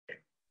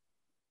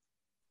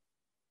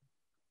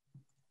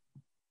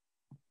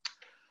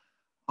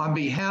On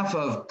behalf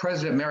of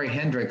President Mary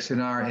Hendricks and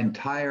our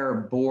entire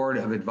board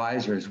of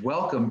advisors,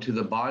 welcome to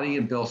the Bonnie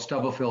and Bill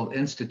Stubblefield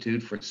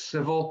Institute for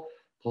Civil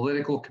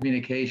Political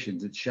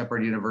Communications at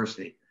Shepherd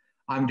University.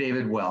 I'm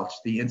David Welch,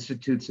 the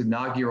Institute's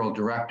inaugural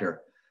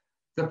director.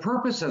 The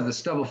purpose of the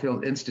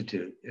Stubblefield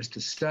Institute is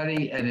to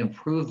study and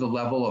improve the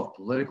level of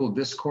political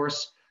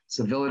discourse,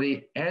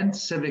 civility, and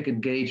civic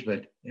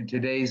engagement in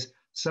today's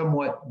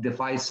somewhat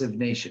divisive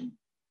nation.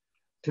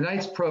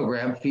 Tonight's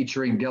program,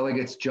 featuring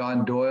delegates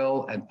John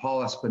Doyle and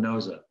Paul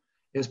Espinoza,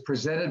 is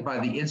presented by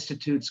the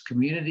Institute's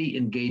Community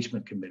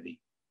Engagement Committee.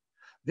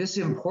 This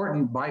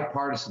important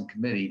bipartisan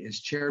committee is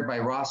chaired by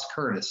Ross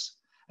Curtis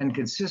and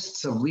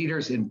consists of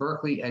leaders in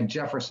Berkeley and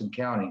Jefferson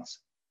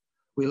counties.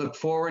 We look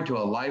forward to a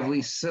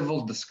lively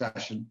civil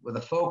discussion with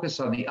a focus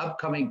on the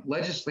upcoming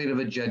legislative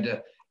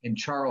agenda in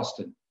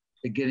Charleston,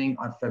 beginning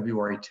on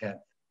February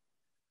 10th.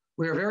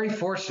 We are very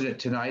fortunate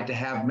tonight to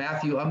have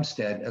Matthew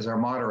Umstead as our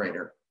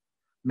moderator.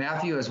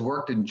 Matthew has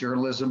worked in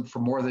journalism for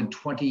more than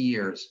 20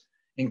 years,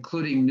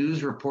 including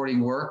news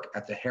reporting work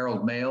at the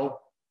Herald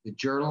Mail, the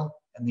Journal,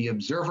 and the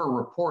Observer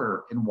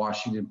Reporter in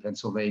Washington,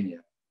 Pennsylvania.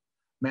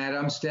 Matt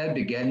Umstead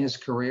began his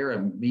career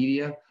in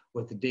media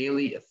with the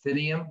Daily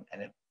Athenaeum,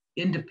 an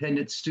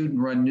independent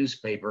student-run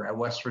newspaper at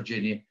West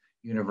Virginia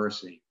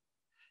University.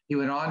 He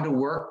went on to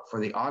work for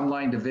the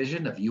online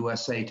division of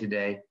USA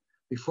Today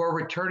before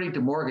returning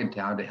to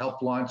Morgantown to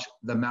help launch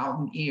The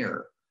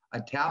Mountaineer, a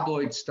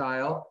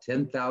tabloid-style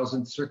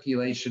 10,000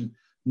 circulation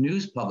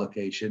news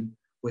publication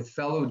with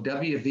fellow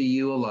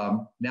WVU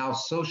alum, now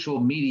social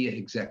media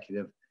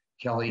executive,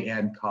 Kelly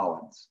Ann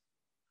Collins.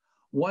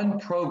 One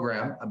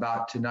program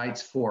about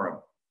tonight's forum.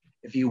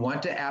 If you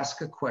want to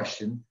ask a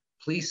question,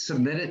 please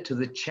submit it to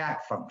the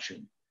chat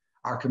function.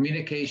 Our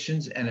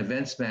communications and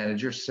events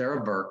manager,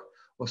 Sarah Burke,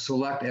 will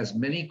select as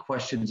many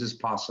questions as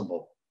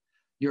possible.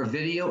 Your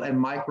video and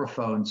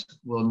microphones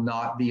will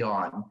not be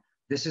on.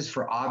 This is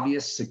for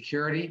obvious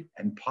security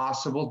and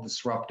possible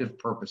disruptive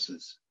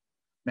purposes.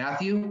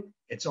 Matthew,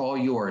 it's all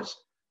yours.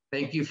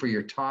 Thank you for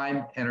your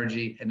time,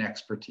 energy, and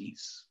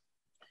expertise.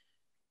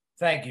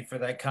 Thank you for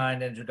that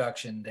kind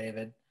introduction,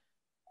 David.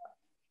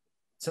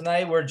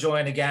 Tonight, we're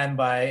joined again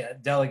by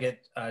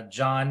Delegate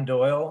John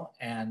Doyle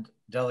and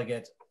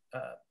Delegate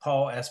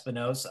Paul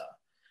Espinoza.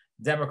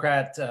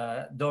 Democrat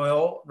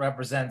Doyle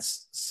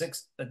represents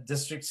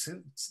District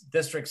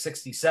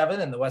 67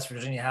 in the West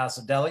Virginia House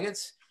of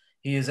Delegates.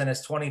 He is in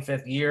his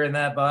 25th year in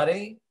that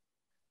body.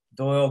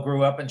 Doyle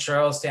grew up in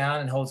Charlestown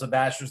and holds a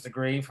bachelor's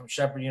degree from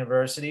Shepherd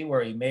University,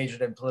 where he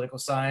majored in political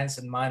science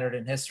and minored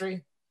in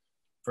history.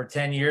 For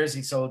 10 years,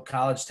 he sold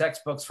college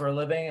textbooks for a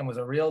living and was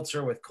a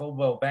realtor with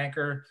Coldwell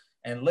Banker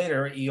and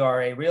later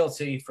ERA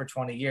Realty for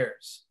 20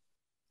 years.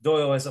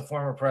 Doyle is a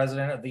former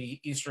president of the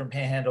Eastern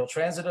Panhandle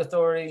Transit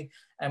Authority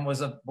and was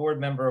a board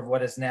member of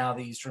what is now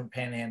the Eastern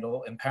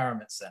Panhandle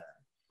Empowerment Center.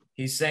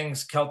 He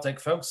sings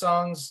Celtic folk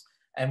songs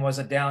and was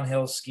a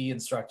downhill ski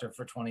instructor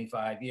for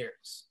 25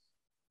 years.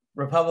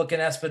 Republican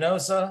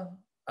Espinoza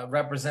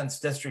represents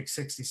District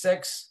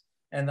 66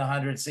 in the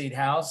 100-seat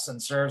House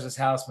and serves as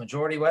House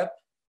Majority Whip.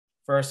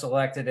 First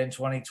elected in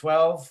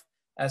 2012,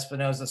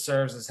 Espinoza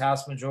serves as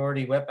House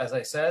Majority Whip, as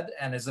I said,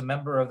 and is a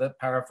member of the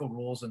Powerful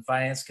Rules and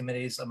Finance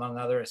Committees, among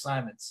other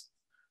assignments.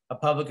 A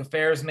public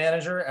affairs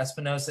manager,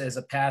 Espinoza is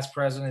a past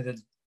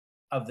president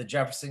of the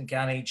Jefferson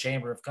County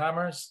Chamber of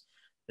Commerce,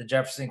 the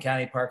Jefferson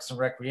County Parks and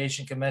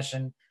Recreation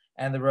Commission,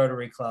 and the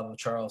Rotary Club of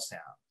Charlestown.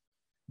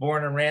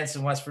 Born in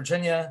Ransom, West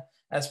Virginia,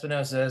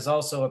 Espinoza is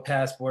also a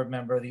past board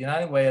member of the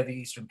United Way of the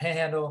Eastern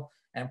Panhandle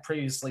and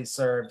previously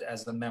served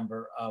as a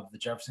member of the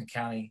Jefferson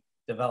County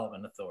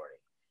Development Authority.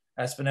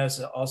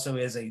 Espinoza also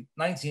is a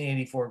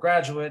 1984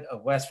 graduate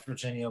of West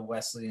Virginia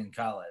Wesleyan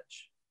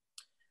College.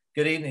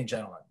 Good evening,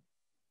 gentlemen.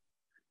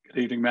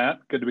 Good evening, Matt.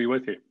 Good to be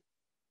with you.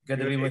 Good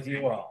to be with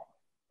you all.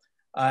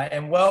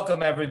 And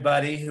welcome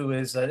everybody who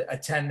is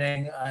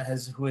attending,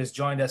 who has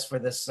joined us for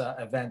this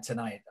event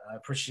tonight. I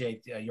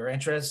appreciate your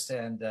interest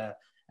and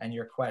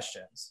your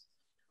questions.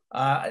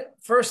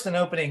 First, an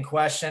opening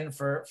question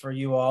for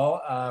you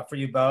all, for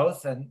you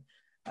both, and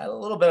a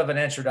little bit of an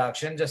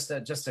introduction, just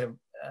to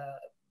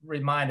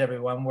remind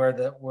everyone where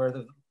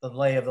the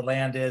lay of the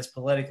land is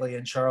politically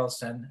in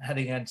Charleston,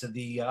 heading into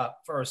the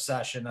first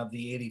session of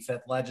the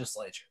 85th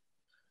Legislature.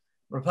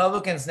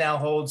 Republicans now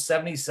hold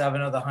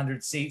 77 of the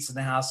 100 seats in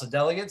the House of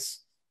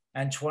Delegates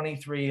and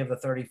 23 of the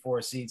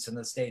 34 seats in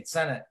the state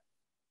Senate.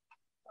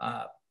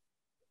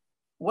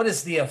 What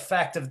is the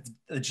effect of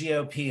the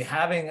GOP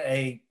having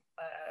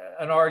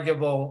an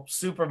arguable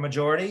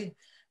supermajority?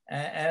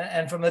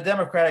 And from the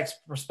Democratic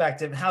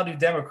perspective, how do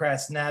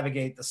Democrats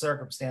navigate the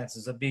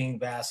circumstances of being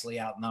vastly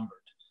outnumbered?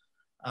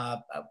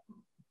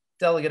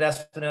 Delegate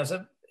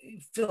Espinoza,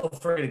 feel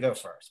free to go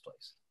first,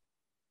 please.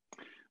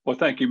 Well,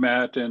 thank you,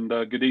 Matt, and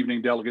good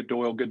evening, Delegate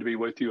Doyle. Good to be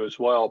with you as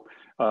well.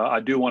 I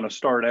do want to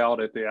start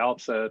out at the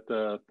outset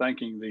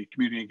thanking the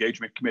Community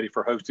Engagement Committee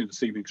for hosting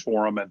this evening's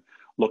forum and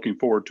looking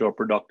forward to a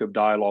productive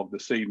dialogue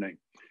this evening.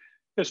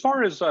 As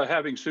far as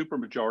having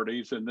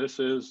supermajorities, and this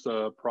is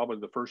probably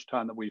the first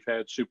time that we've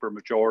had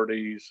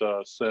supermajorities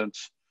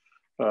since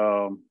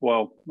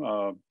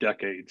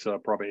decades,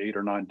 probably 8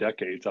 or 9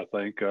 decades, I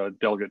think.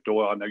 Delegate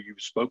Doyle, I know you've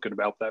spoken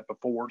about that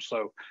before,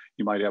 so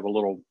you might have a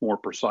little more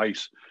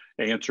precise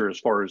answer as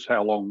far as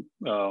how long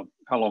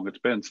it's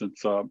been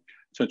since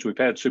we've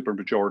had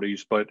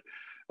supermajorities. But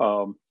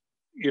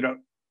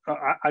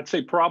I'd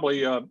say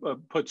probably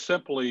put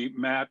simply,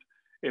 Matt,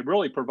 it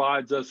really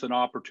provides us an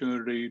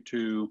opportunity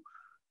to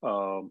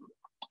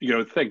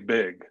think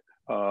big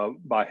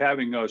by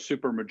having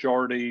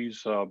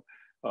supermajorities.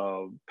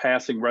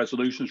 Passing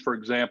resolutions, for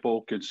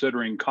example,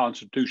 considering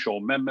constitutional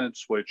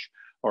amendments, which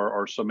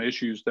are some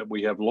issues that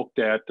we have looked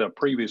at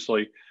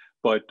previously,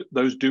 but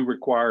those do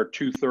require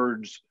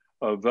 2/3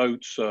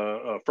 votes,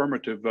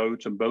 affirmative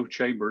votes in both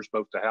chambers,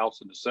 both the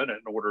House and the Senate,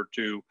 in order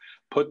to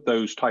put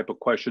those type of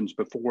questions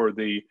before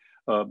the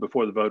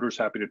voters.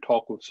 Happy to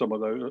talk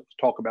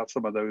about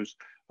some of those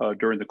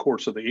during the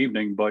course of the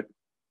evening. But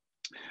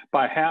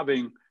by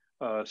having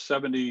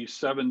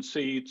 77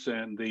 seats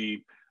in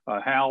the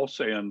House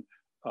and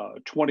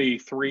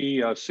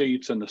 23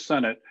 seats in the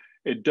Senate,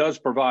 it does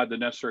provide the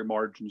necessary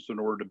margins in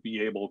order to be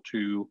able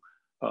to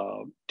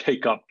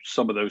take up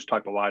some of those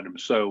type of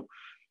items. So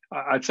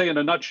I'd say in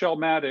a nutshell,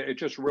 Matt, it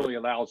just really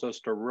allows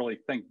us to really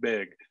think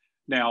big.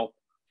 Now,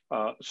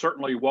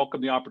 certainly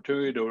welcome the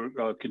opportunity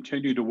to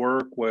continue to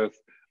work with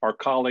our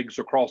colleagues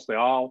across the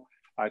aisle.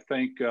 I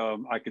think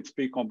I can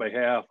speak on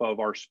behalf of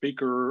our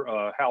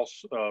Speaker,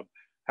 House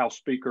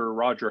Speaker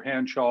Roger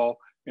Hanshaw,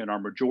 and our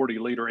Majority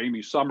Leader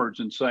Amy Summers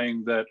in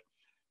saying that,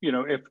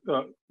 if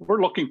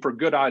we're looking for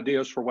good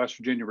ideas for West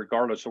Virginia,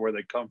 regardless of where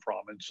they come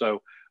from. And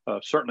so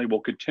certainly we'll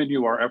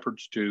continue our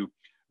efforts to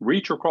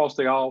reach across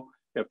the aisle.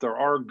 If there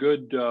are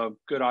good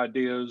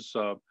ideas,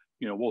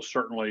 we'll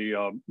certainly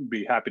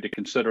be happy to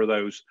consider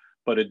those.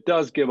 But it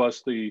does give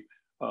us the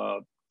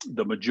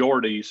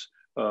majorities,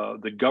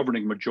 the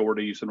governing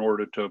majorities, in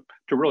order to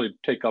really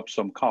take up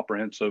some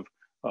comprehensive,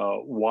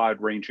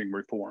 wide-ranging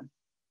reform.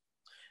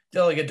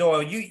 Delegate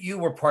Doyle, you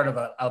were part of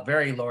a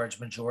very large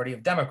majority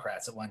of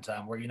Democrats at one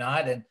time, were you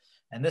not? And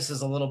this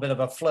is a little bit of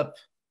a flip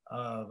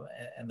of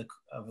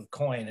the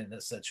coin in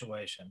this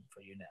situation for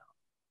you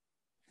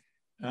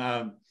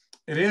now.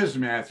 It is,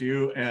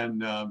 Matthew,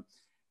 and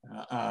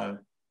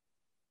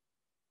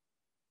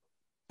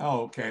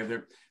okay.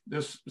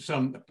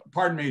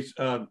 Pardon me.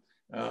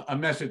 A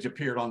message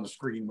appeared on the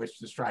screen which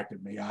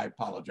distracted me. I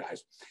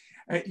apologize.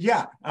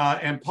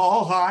 And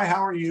Paul, hi.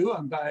 How are you?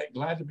 I'm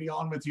glad to be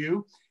on with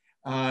you.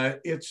 I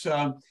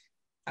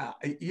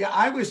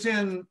was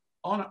in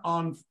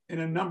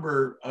a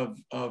number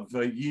of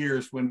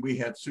years when we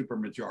had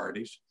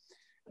supermajorities,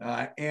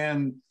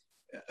 and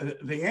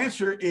the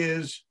answer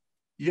is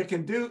if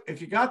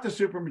you got the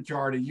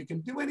supermajority, you can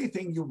do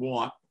anything you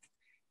want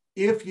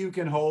if you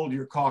can hold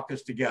your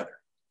caucus together.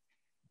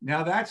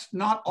 Now, that's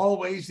not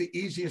always the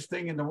easiest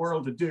thing in the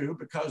world to do,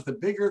 because the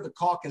bigger the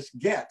caucus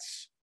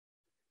gets,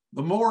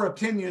 the more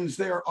opinions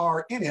there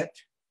are in it,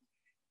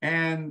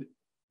 and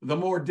the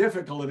more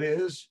difficult it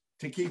is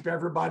to keep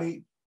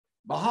everybody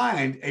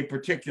behind a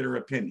particular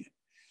opinion.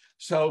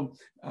 So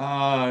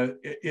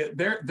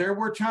there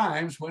were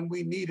times when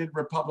we needed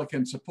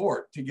Republican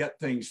support to get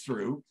things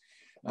through.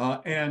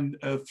 And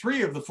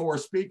 3 of the 4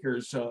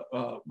 speakers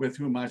with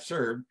whom I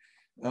served,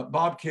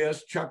 Bob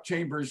Kiss, Chuck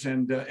Chambers,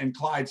 and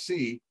Clyde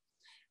C.,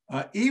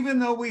 even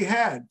though we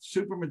had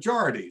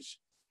supermajorities,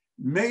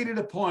 made it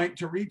a point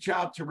to reach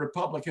out to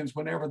Republicans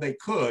whenever they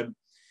could,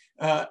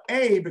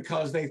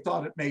 because they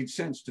thought it made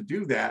sense to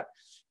do that,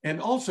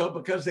 and also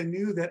because they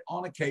knew that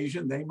on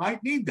occasion they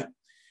might need them.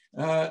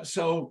 That's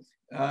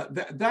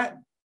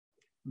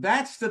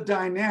the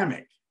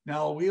dynamic.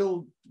 Now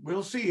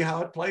we'll see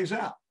how it plays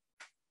out.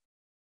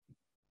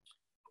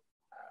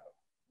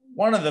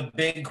 One of the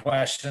big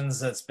questions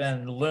that's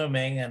been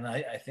looming, and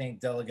I think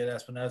Delegate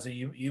Espinoza,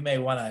 you may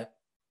want to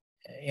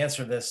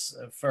answer this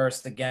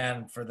first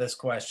again for this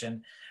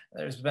question.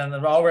 There's been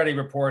already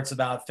reports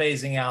about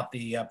phasing out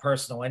the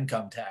personal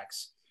income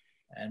tax.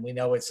 And we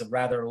know it's a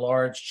rather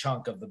large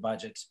chunk of the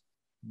budget,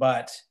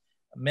 but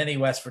many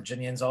West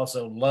Virginians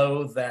also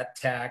loathe that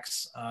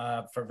tax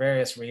for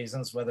various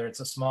reasons, whether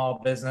it's a small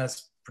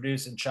business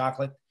producing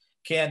chocolate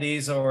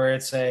candies, or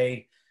it's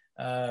a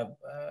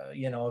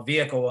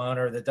vehicle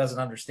owner that doesn't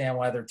understand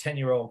why their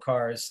 10-year-old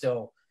car is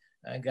still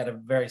got a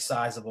very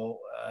sizable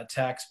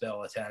tax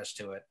bill attached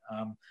to it.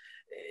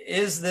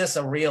 Is this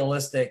a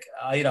realistic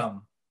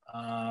item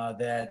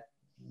that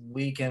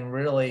we can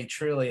really,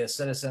 truly, as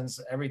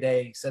citizens,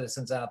 everyday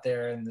citizens out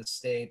there in the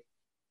state,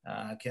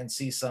 can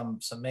see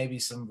maybe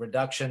some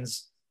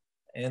reductions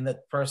in the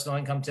personal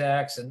income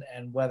tax,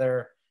 and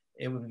whether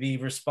it would be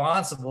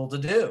responsible to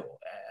do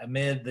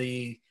amid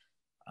the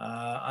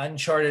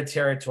uncharted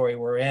territory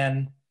we're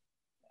in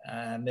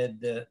amid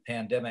the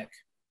pandemic?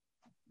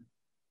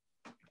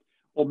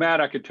 Well,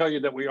 Matt, I could tell you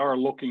that we are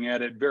looking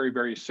at it very,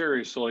 very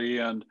seriously,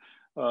 and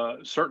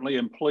certainly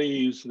am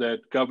pleased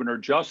that Governor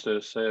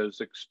Justice has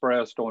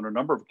expressed on a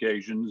number of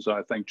occasions,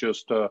 I think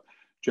just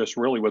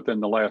really within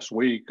the last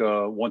week,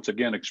 once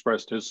again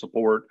expressed his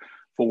support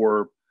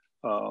for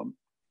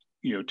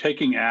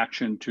taking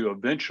action to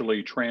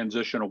eventually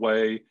transition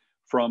away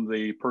from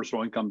the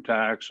personal income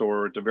tax,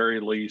 or at the very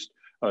least,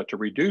 to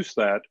reduce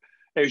that.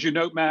 As you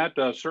note, Matt,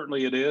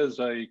 certainly it is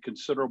a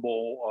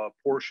considerable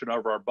portion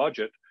of our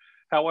budget.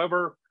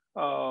 However,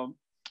 I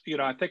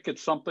think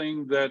it's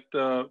something that,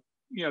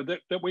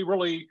 that we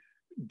really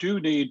do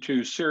need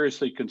to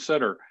seriously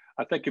consider.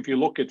 I think if you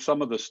look at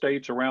some of the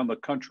states around the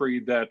country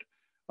that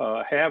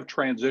have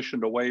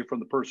transitioned away from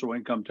the personal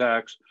income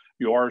tax,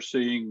 you are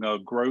seeing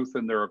growth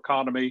in their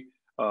economy.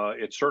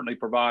 It certainly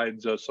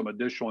provides some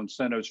additional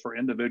incentives for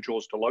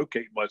individuals to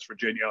locate in West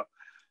Virginia.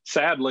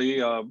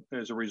 Sadly,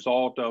 as a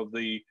result of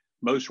the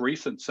most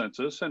recent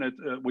census, and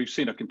we've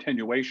seen a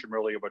continuation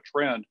really of a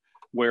trend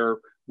where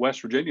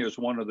West Virginia is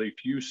one of the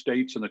few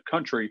states in the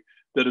country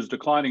that is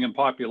declining in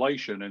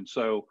population. And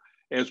so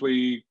as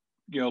we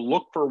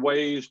look for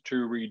ways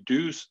to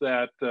reduce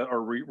that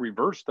or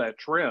reverse that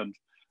trend,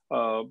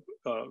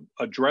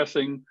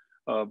 addressing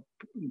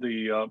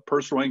the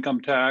personal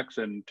income tax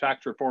and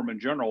tax reform in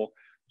general,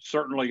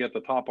 certainly at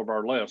the top of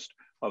our list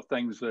of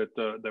things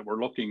that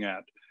we're looking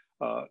at.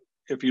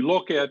 If you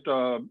look at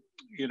our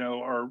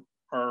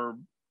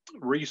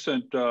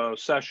recent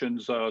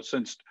sessions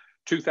since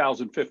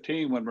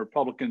 2015, when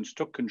Republicans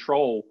took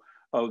control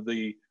of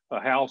the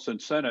House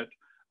and Senate,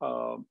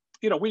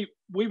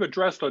 we've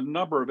addressed a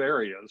number of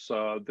areas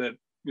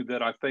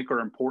that I think are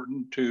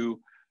important to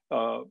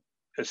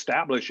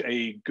establish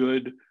a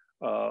good,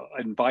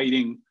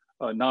 inviting,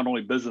 not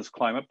only business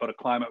climate, but a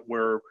climate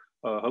where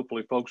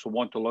hopefully folks will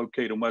want to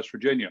locate in West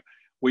Virginia.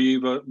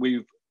 We've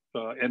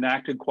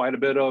enacted quite a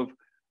bit of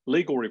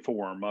legal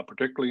reform,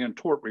 particularly in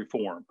tort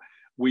reform.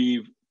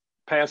 We've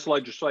passed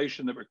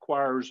legislation that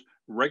requires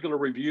regular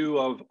review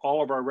of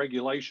all of our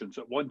regulations.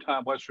 At one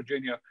time, West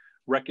Virginia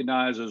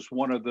recognized as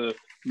one of the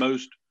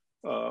most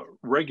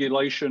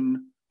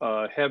regulation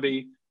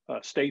heavy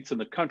states in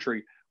the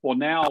country. Well,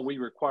 now we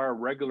require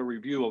regular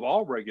review of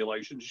all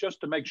regulations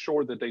just to make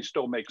sure that they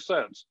still make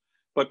sense.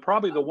 But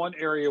probably the one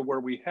area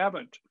where we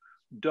haven't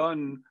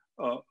done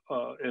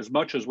as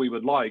much as we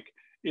would like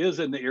is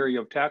in the area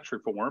of tax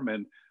reform.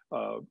 And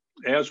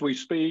as we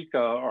speak,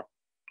 our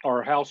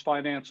House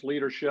Finance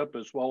leadership,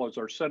 as well as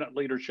our Senate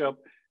leadership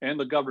and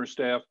the governor's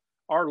staff,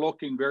 are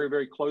looking very,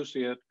 very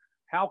closely at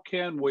how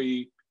can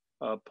we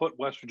put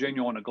West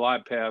Virginia on a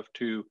glide path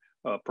to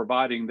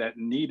providing that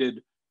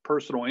needed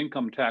personal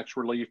income tax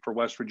relief for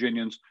West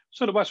Virginians,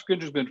 so the West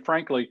Virginians can,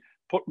 frankly,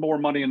 put more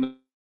money in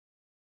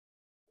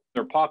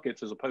their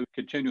pockets as opposed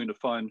to continuing to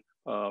fund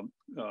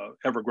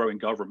ever-growing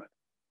government.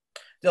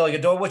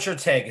 Delegate Doyle, what's your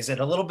take? Is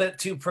it a little bit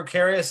too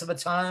precarious of a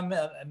time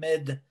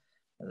amid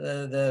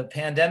the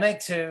pandemic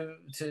to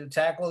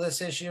tackle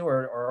this issue,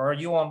 or are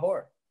you on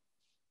board?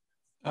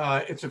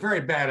 It's a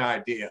very bad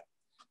idea,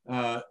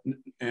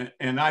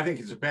 and I think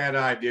it's a bad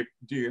idea.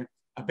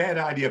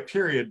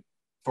 Period.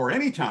 For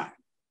any time,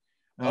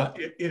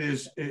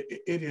 it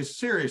is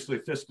seriously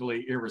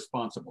fiscally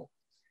irresponsible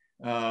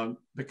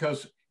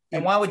because.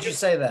 And why would you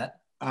say that?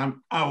 I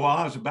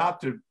was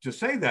about to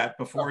say that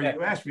before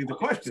you asked me the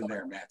question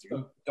there,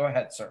 Matthew. Go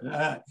ahead,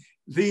 sir.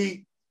 There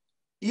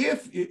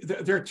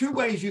are two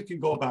ways you can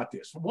go about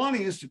this. One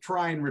is to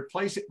try and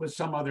replace it with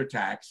some other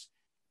tax.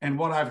 And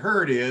what I've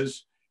heard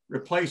is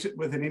replace it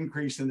with an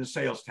increase in the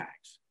sales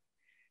tax.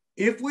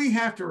 If we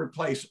have to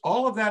replace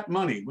all of that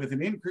money with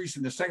an increase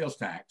in the sales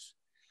tax,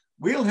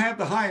 we'll have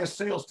the highest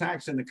sales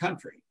tax in the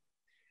country.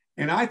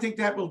 And I think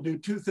that will do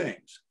two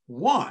things.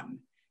 One,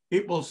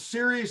 it will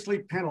seriously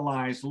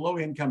penalize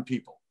low-income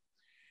people,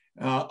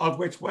 of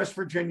which West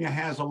Virginia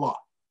has a lot.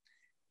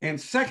 And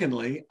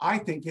secondly, I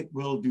think it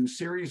will do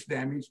serious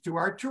damage to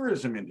our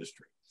tourism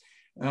industry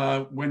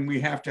when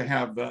we have to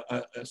have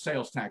a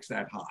sales tax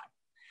that high.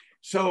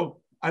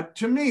 So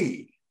to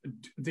me,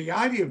 the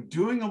idea of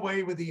doing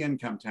away with the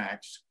income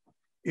tax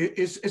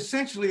is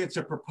essentially, it's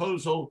a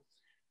proposal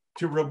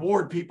to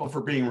reward people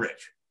for being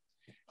rich.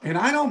 And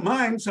I don't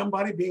mind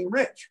somebody being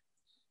rich,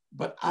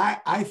 but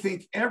I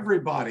think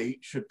everybody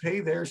should pay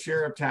their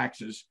share of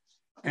taxes.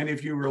 And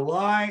if you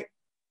rely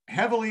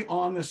heavily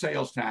on the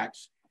sales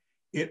tax,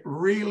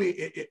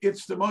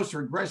 it's the most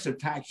regressive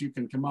tax you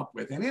can come up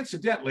with. And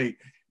incidentally,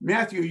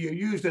 Matthew, you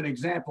used an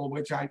example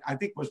which I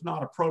think was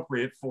not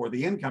appropriate for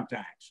the income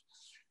tax.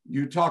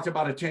 You talked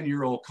about a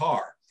 10-year-old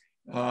car.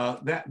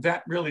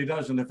 That really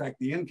doesn't affect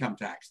the income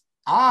tax.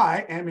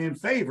 I am in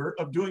favor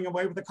of doing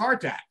away with the car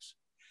tax.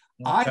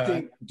 Okay. I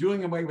think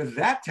doing away with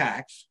that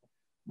tax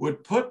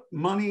would put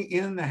money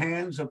in the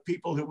hands of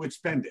people who would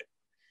spend it.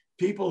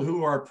 People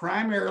who are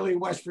primarily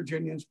West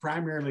Virginians,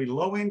 primarily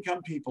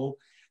low-income people.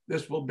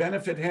 This will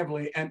benefit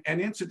heavily. And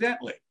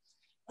incidentally,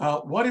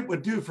 what it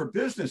would do for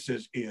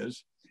businesses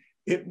is,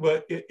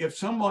 if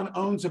someone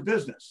owns a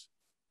business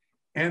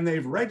and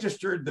they've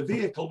registered the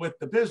vehicle with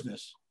the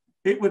business,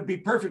 it would be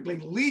perfectly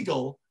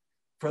legal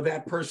for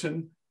that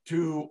person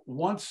to,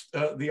 once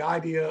the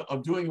idea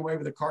of doing away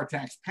with the car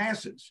tax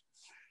passes,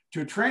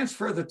 to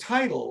transfer the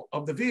title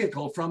of the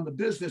vehicle from the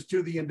business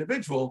to the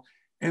individual,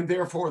 and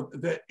therefore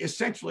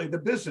essentially the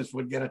business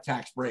would get a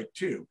tax break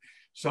too.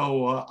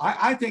 So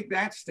I think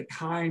that's the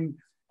kind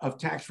of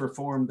tax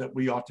reform that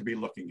we ought to be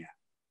looking at.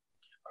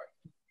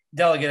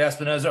 Delegate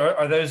Espinoza,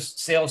 are those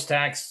sales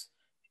tax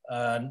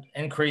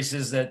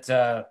increases that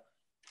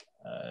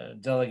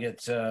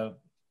Delegate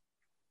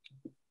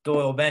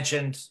Doyle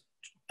mentioned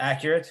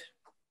accurate?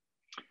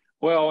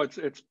 Well,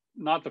 it's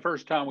not the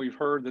first time we've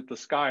heard that the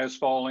sky is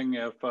falling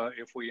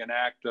if we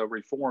enact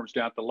reforms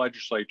down at the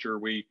legislature.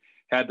 We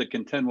had to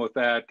contend with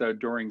that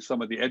during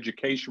some of the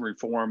education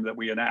reform that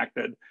we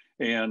enacted,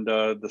 and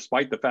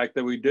despite the fact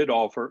that we did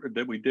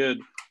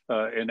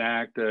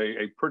enact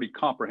a pretty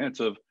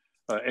comprehensive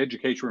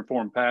education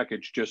reform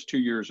package just 2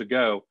 years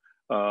ago,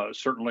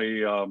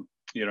 certainly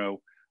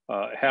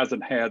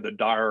hasn't had the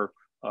dire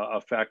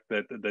effect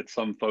that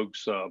some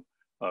folks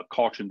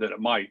cautioned that it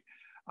might.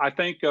 I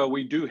think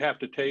we do have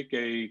to take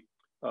a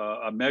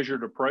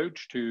measured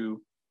approach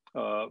to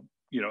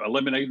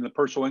eliminating the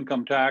personal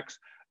income tax.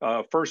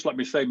 First, let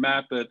me say,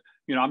 Matt, that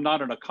I'm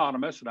not an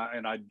economist,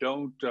 and I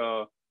don't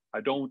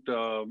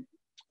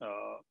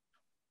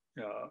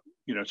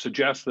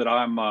suggest that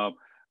I'm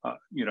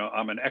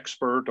I'm an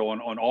expert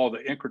on all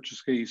the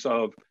intricacies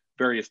of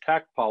various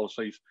tax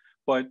policies.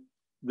 But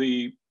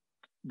the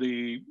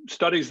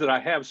studies that I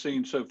have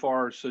seen so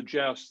far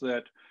suggest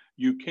that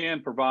you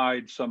can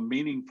provide some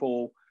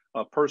meaningful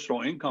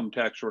personal income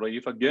tax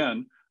relief,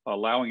 again,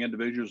 allowing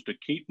individuals to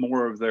keep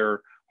more of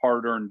their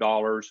hard-earned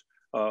dollars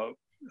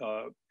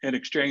in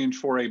exchange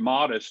for a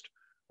modest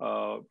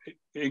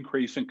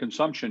increase in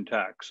consumption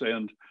tax.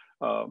 And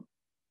I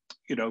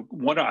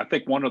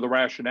think one of the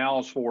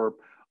rationales for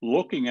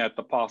looking at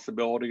the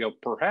possibility of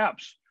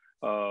perhaps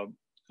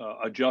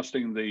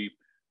adjusting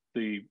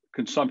the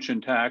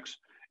consumption tax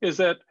is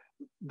that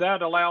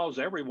allows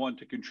everyone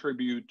to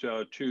contribute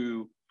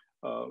to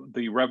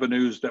the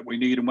revenues that we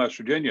need in West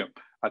Virginia.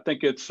 I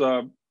think it's,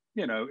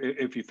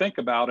 if you think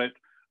about it,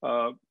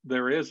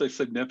 there is a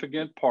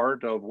significant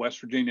part of West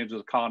Virginia's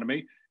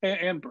economy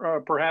and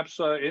perhaps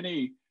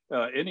any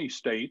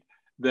state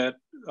that,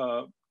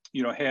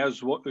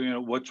 has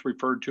what's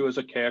referred to as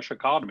a cash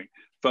economy.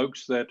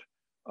 Folks that,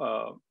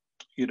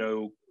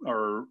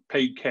 are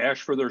paid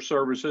cash for their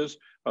services,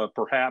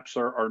 perhaps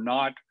are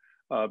not,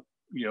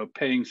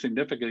 paying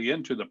significantly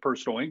into the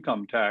personal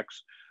income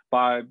tax.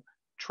 By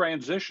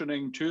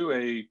transitioning to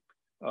a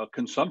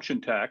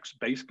consumption tax,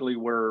 basically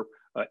where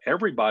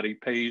everybody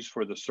pays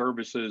for the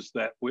services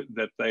that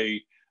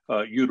they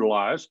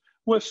utilize,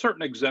 with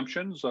certain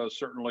exemptions.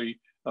 Certainly,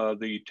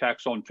 the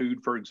tax on food,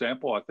 for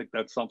example, I think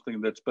that's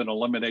something that's been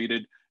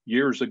eliminated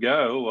years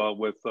ago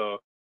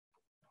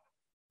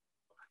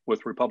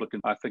with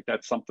Republicans. I think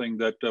that's something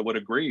that would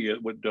agree.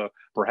 It would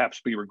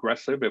perhaps be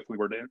regressive if we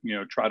were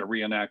to try to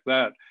reenact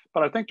that.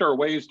 But I think there are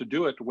ways to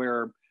do it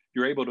where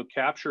you're able to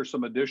capture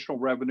some additional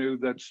revenue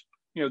that's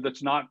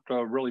not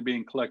really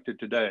being collected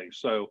today.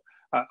 So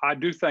I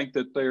do think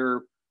that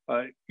there,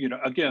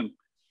 again,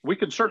 we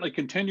can certainly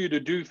continue to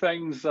do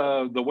things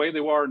the way they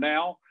are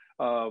now.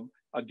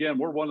 Again,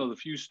 we're one of the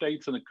few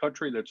states in the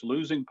country that's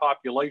losing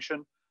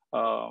population.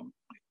 I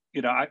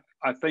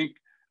think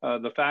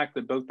the fact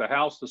that both the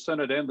House, the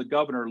Senate, and the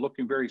governor are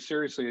looking very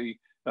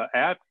seriously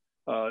at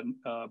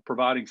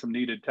providing some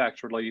needed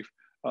tax relief,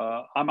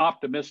 I'm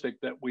optimistic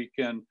that we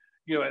can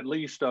at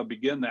least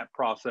begin that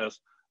process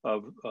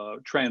of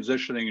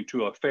transitioning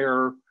into a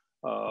fair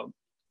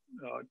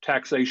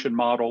taxation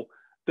model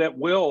that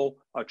will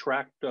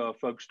attract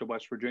folks to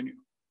West Virginia.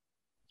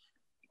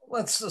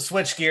 Let's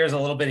switch gears a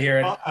little bit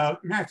here.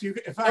 Matthew,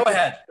 if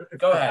I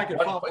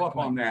could follow up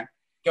on that.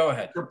 Go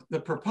ahead. The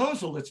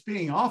proposal that's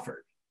being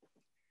offered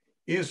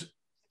is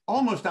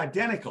almost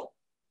identical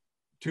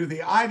to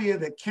the idea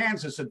that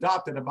Kansas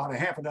adopted about a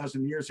half a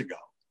dozen years ago.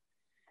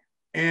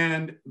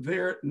 And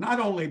not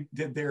only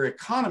did their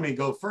economy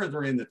go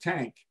further in the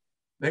tank,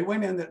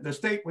 the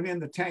state went in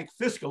the tank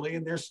fiscally,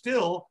 and they're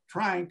still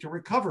trying to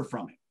recover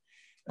from it.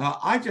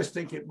 I just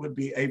think it would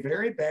be a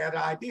very bad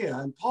idea.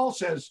 And Paul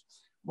says,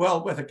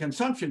 well, with a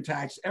consumption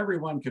tax,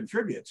 everyone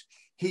contributes.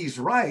 He's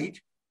right.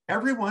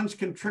 Everyone's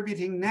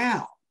contributing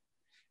now.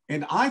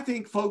 And I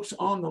think folks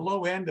on the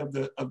low end of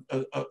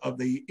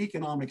the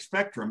economic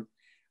spectrum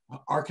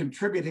are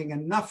contributing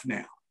enough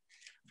now.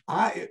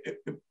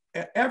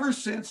 Ever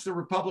since the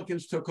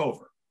Republicans took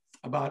over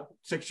about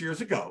 6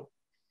 years ago,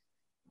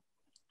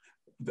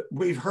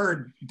 we've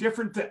heard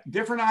different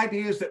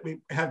ideas that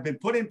have been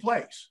put in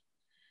place.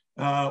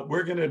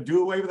 We're going to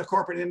do away with the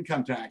corporate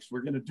income tax.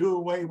 We're going to do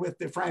away with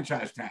the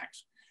franchise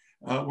tax.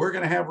 We're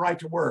going to have right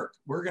to work.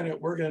 We're going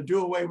to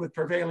do away with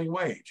prevailing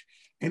wage.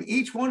 And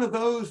each one of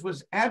those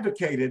was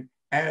advocated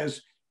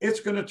as it's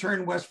going to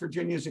turn West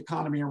Virginia's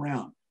economy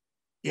around.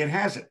 It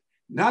hasn't.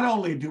 Not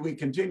only do we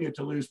continue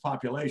to lose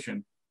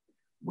population,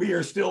 we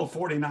are still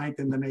 49th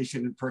in the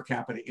nation in per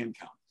capita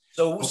income.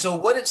 So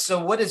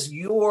what is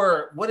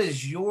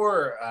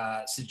your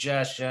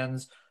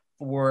suggestions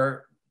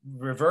for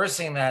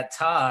reversing that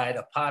tide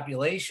of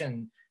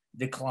population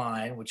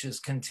decline, which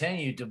has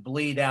continued to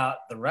bleed out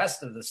the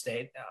rest of the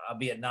state,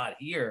 albeit not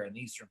here in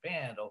the Eastern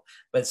Panhandle,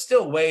 but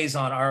still weighs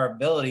on our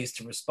abilities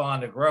to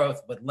respond to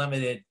growth with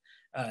limited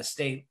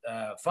state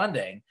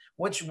funding.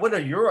 What are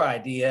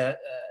your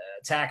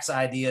tax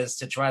ideas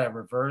to try to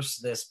reverse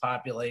this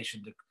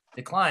population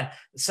decline?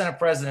 Senate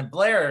President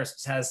Blair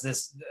has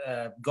this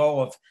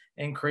goal of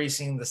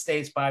increasing the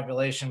state's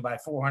population by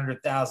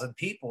 400,000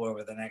 people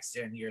over the next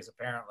 10 years,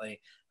 apparently,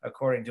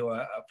 according to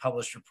a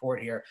published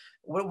report here.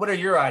 What are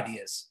your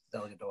ideas,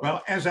 Delegate Doyle?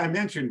 Well, as I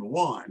mentioned,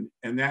 one,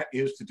 and that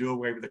is to do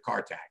away with the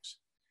car tax.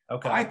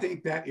 Okay. I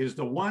think that is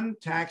the one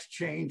tax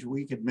change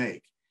we could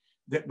make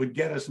that would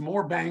get us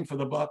more bang for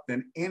the buck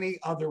than any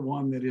other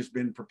one that has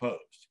been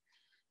proposed.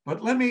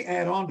 But let me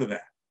add on to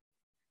that.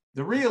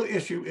 The real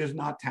issue is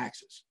not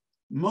taxes.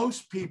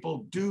 Most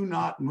people do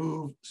not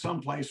move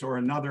someplace or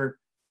another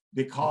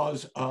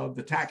because of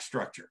the tax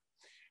structure.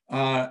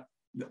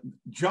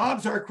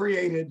 Jobs are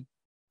created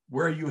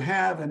where you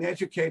have an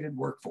educated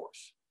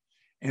workforce.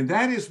 And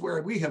that is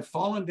where we have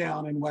fallen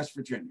down in West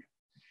Virginia.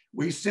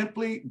 We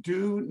simply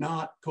do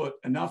not put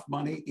enough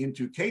money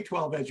into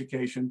K-12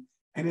 education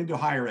and into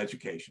higher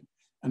education.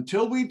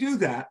 Until we do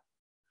that,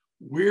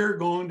 we're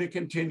going to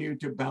continue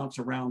to bounce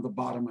around the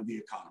bottom of the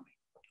economy.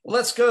 Well,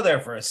 let's go there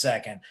for a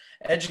second.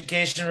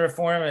 Education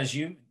reform, as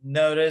you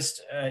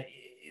noticed,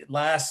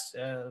 last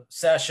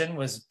session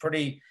was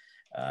pretty,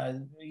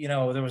 there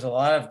was a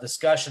lot of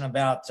discussion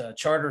about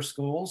charter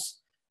schools.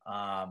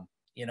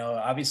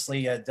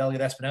 Obviously,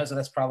 Delegate Espinoza,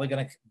 that's probably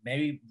going to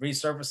maybe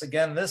resurface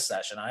again this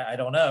session. I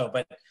don't know,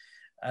 but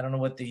I don't know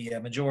what the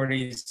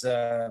majority's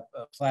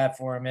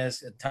platform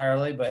is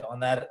entirely, but on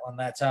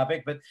that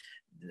topic. But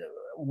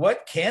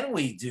what can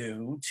we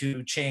do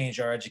to change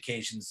our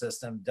education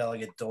system,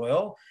 Delegate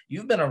Doyle?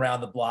 You've been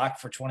around the block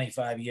for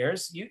 25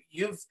 years.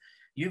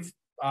 You've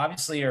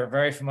obviously are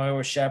very familiar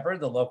with Shepherd,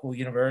 the local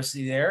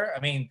university there.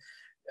 I mean,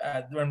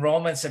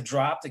 enrollments have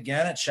dropped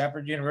again at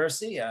Shepherd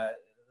University.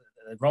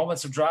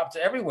 Enrollments have dropped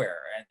everywhere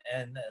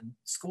and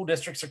school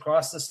districts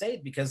across the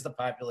state because the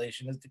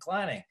population is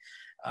declining.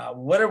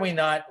 What do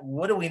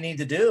we need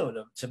to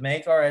do to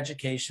make our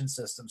education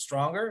system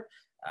stronger?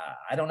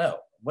 I don't know.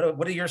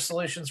 What are your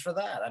solutions for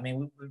that? I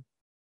mean,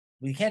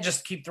 we can't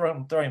just keep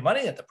throwing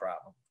money at the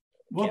problem.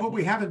 Well, but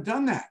we haven't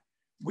done that.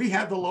 We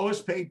have the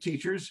lowest paid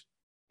teachers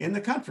in the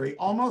country,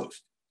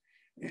 almost.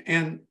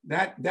 And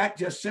that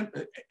just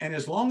simply, and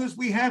as long as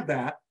we have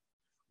that,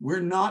 we're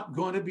not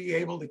going to be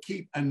able to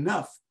keep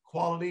enough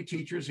quality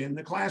teachers in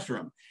the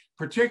classroom,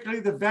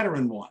 particularly the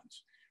veteran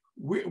ones.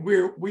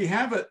 We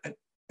have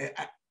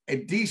a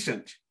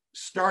decent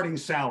starting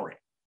salary,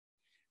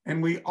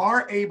 and we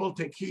are able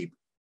to keep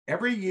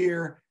every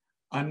year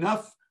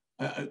enough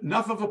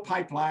of a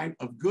pipeline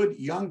of good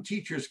young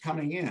teachers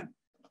coming in,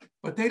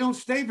 but they don't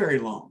stay very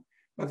long.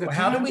 But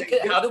how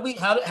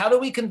do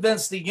we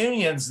convince the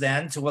unions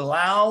then to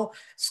allow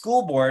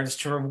school boards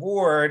to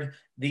reward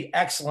the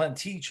excellent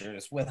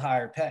teachers with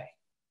higher pay?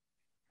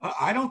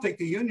 I don't think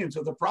the unions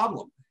are the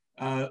problem.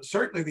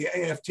 Certainly the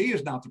AFT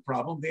is not the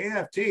problem. The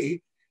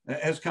AFT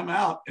has come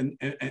out and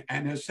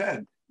has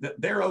said that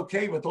they're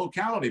okay with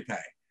locality pay.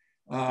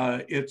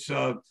 Are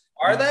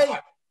they?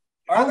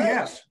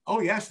 Yes. Oh,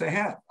 yes, they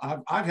have.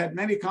 I've had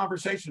many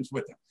conversations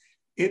with them.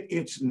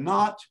 It's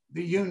not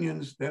the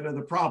unions that are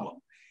the problem.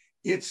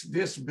 It's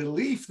this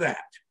belief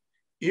that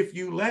if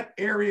you let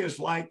areas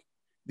like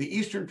the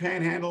Eastern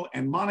Panhandle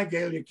and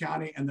Monongalia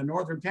County and the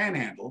Northern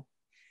Panhandle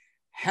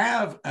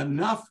have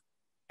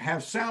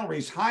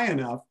salaries high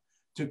enough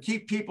to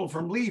keep people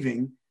from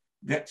leaving,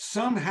 that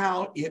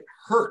somehow it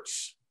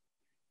hurts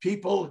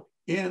people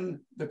in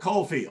the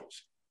coal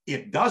fields.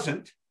 It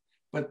doesn't,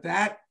 but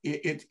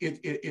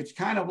it's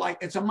kind of like,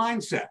 it's a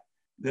mindset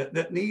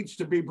that needs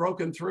to be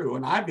broken through.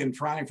 And I've been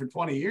trying for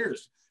 20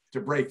 years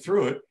to break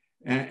through it.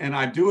 And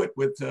I do it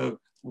with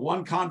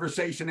one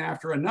conversation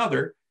after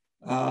another.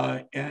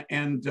 We're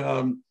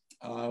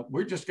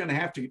just going to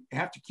have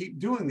to keep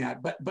doing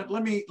that. But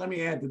let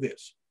me add to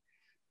this.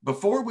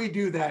 Before we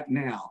do that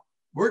now,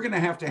 we're going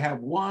to have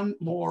one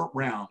more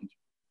round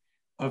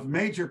of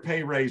major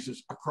pay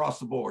raises across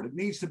the board. It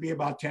needs to be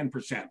about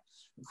 10%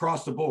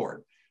 across the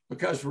board.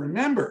 Because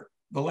remember,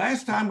 the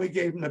last time we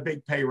gave them a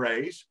big pay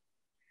raise,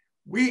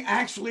 we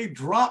actually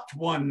dropped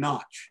one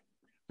notch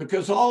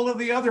because all of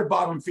the other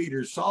bottom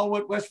feeders saw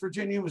what West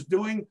Virginia was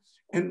doing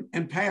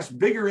and passed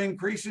bigger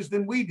increases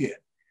than we did.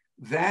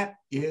 That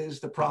is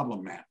the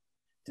problem, Matt.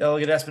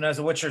 Delegate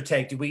Espinoza, what's your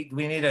take? Do we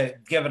need to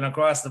give an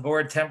across the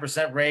board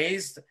 10%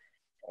 raise,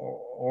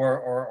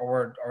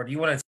 or do you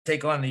want to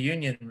take on the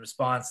union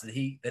response that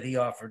he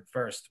offered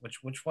first?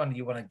 Which one do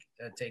you want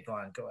to take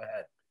on? Go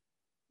ahead.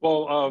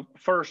 Well,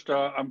 first,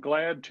 I'm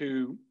glad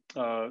to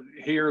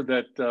hear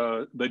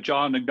that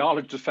John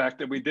acknowledged the fact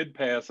that we did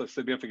pass a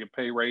significant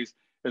pay raise.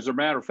 As a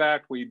matter of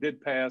fact, we did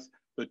pass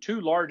the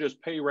 2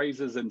 largest pay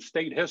raises in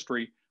state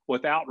history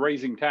without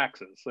raising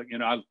taxes.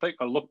 I think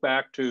I look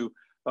back to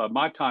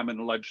my time in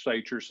the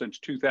legislature since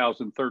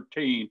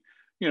 2013,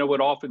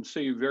 would often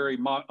see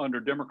under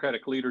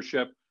Democratic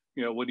leadership,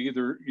 would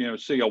either,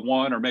 see a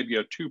 1 or maybe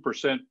a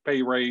 2%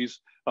 pay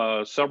raise,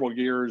 several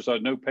years,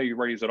 no pay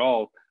raise at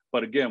all.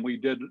 But again, we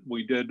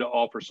did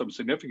offer some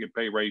significant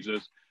pay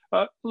raises.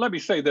 Let me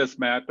say this,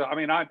 Matt. I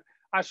mean,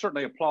 I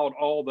certainly applaud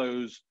all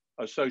those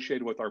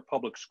associated with our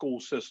public school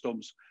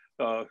systems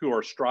who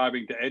are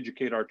striving to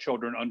educate our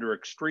children under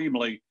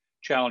extremely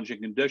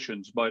challenging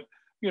conditions. But,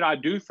 I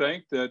do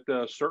think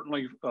that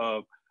certainly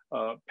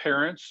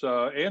parents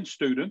and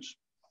students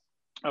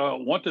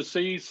want to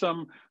see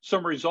some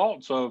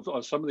results of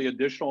some of the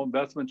additional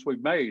investments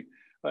we've made.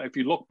 If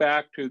you look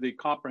back to the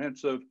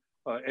comprehensive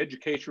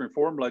education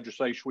reform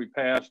legislation we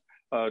passed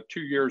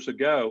 2 years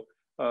ago,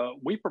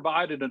 we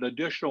provided an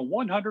additional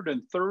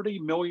 $130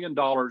 million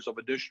of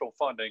additional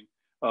funding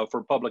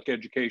for public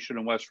education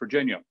in West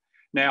Virginia.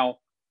 Now,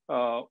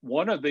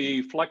 one of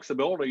the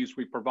flexibilities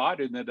we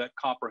provided in that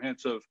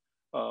comprehensive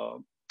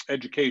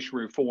education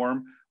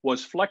reform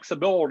was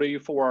flexibility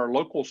for our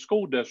local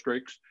school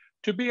districts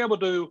to be able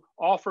to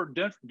offer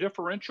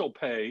differential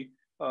pay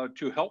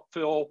to help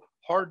fill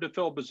hard to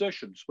fill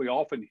positions. We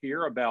often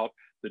hear about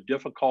the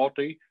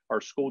difficulty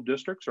our school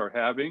districts are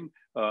having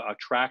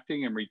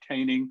attracting and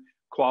retaining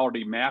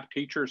quality math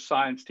teachers,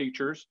 science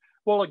teachers.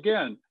 Well,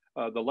 again,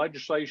 the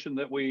legislation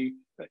that we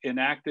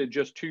enacted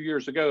just 2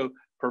 years ago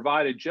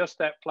provided just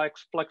that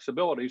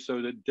flexibility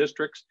so that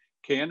districts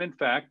can, in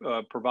fact,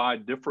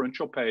 provide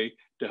differential pay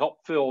to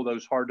help fill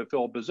those hard to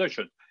fill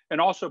positions, and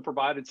also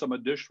provided some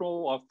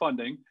additional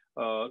funding,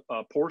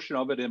 a portion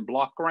of it in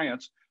block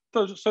grants,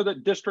 so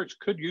that districts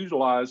could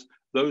utilize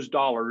those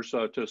dollars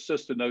to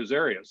assist in those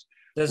areas.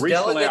 Does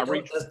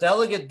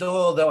Delegate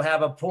Doyle, though,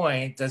 have a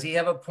point? Does he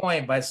have a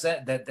point by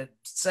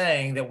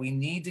saying that we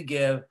need to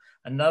give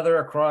another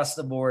across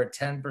the board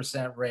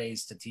 10%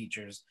 raise to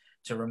teachers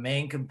to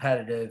remain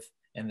competitive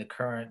in the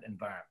current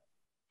environment?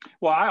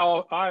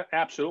 Well, I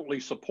absolutely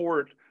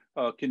support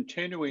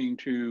continuing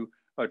to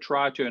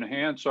try to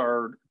enhance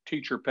our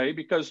teacher pay,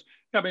 because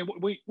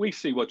we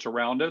see what's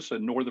around us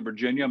in Northern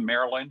Virginia,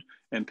 Maryland,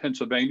 and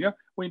Pennsylvania.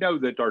 We know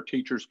that our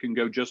teachers can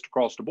go just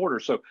across the border.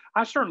 So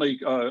I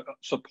certainly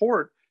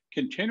support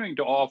continuing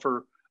to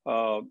offer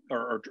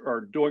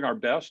or doing our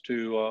best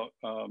to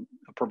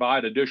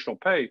provide additional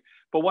pay.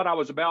 But what I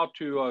was about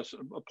to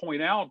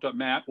point out,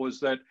 Matt, was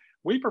that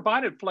we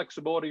provided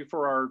flexibility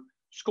for our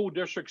school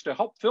districts to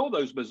help fill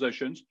those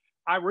positions.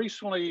 I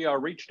recently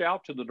reached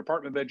out to the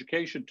Department of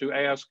Education to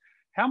ask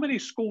how many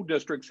school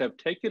districts have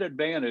taken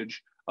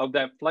advantage of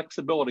that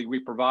flexibility we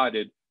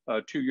provided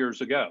 2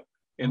 years ago.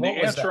 And the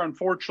answer,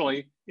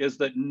 unfortunately, is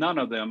that none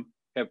of them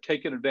have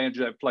taken advantage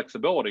of that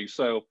flexibility.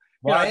 So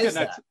why is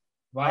that?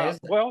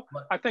 Well,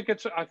 I think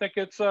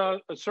it's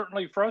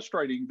certainly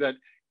frustrating that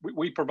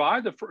we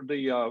provide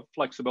the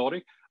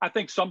flexibility. I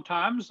think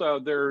sometimes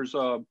there's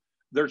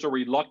a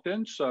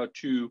reluctance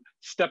to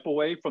step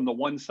away from the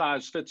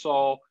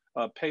one-size-fits-all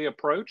pay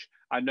approach.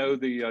 I know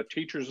the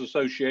teachers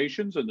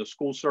associations and the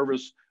school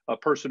service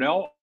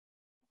personnel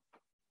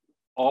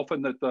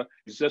often that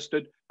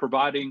existed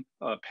providing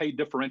pay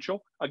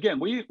differential. Again,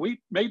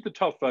 we made the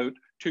tough vote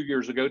 2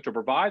 years ago to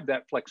provide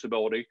that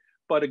flexibility,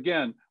 but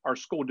again, our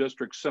school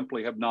districts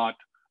simply have not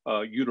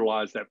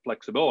utilized that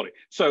flexibility.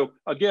 So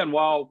again,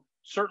 while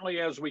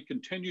certainly as we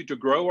continue to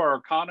grow our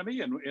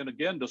economy, and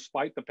again,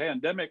 despite the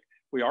pandemic,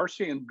 we are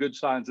seeing good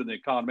signs in the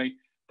economy,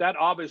 that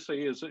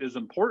obviously is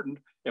important.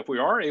 If we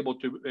are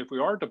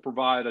to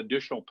provide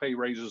additional pay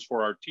raises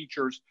for our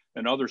teachers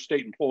and other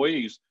state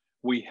employees,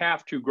 we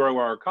have to grow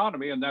our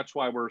economy, and that's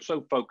why we're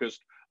so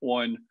focused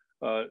on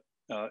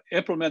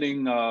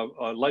implementing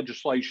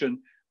legislation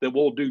that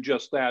will do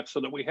just that, so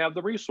that we have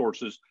the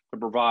resources to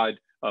provide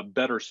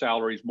better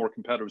salaries, more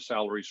competitive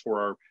salaries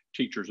for our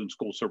teachers and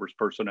school service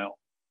personnel.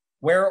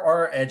 Where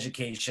are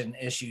education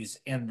issues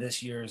in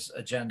this year's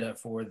agenda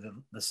for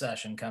the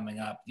session coming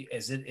up?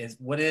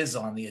 What is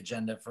on the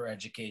agenda for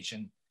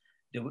education?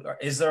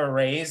 Is there a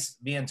raise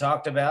being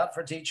talked about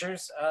for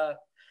teachers?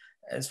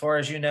 As far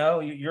as you know,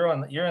 you're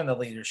in the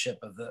leadership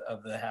of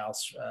the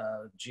House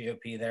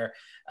GOP there.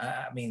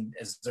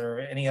 Is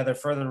there any other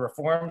further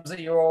reforms that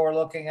you all are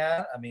looking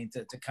at?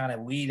 To kind of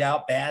weed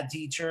out bad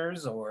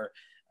teachers, or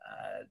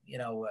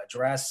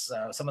address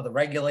some of the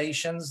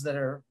regulations that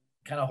are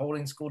kind of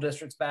holding school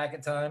districts back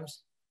at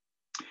times?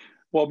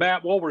 Well,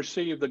 Matt, we'll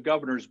receive the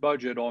governor's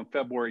budget on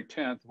February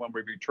 10th when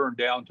we return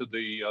down to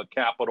the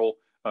Capitol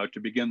to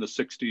begin the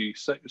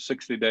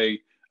 60-day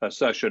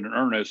session in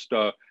earnest.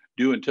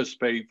 Do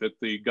anticipate that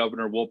the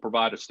governor will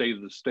provide a state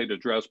of the state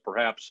address,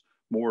 perhaps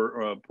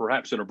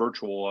in a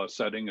virtual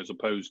setting as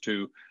opposed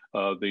to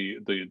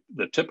the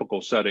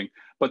typical setting.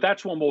 But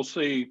that's when we'll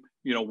see,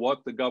 what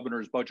the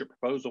governor's budget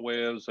proposal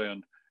is,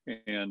 and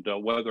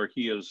whether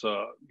he has,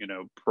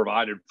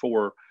 provided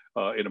for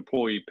an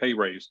employee pay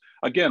raise.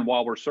 Again,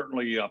 while we're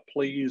certainly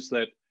pleased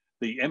that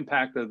the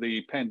impact of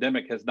the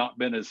pandemic has not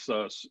been as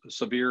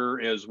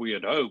severe as we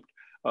had hoped,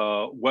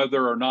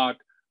 whether or not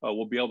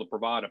we'll be able to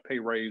provide a pay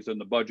raise in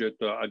the budget,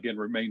 again,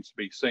 remains to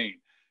be seen.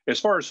 As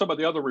far as some of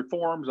the other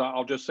reforms,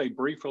 I'll just say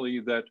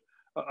briefly that,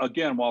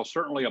 again, while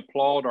certainly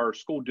applaud our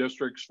school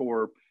districts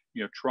for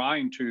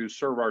trying to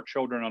serve our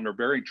children under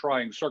very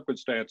trying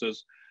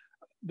circumstances,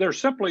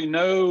 there's simply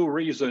no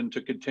reason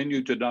to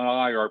continue to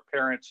deny our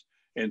parents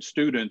and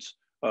students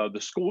the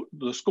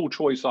school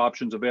choice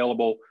options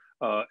available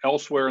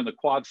elsewhere in the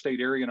Quad State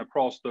area and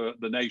across the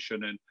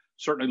nation, and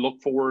certainly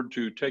look forward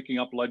to taking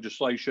up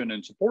legislation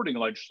and supporting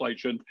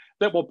legislation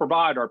that will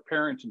provide our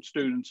parents and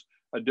students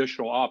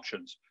additional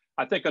options.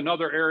 I think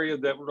another area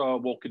that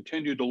we'll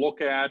continue to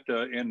look at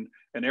in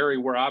an area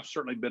where I've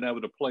certainly been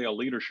able to play a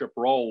leadership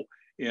role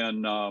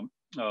in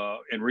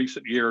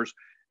recent years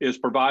is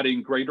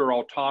providing greater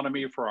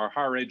autonomy for our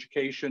higher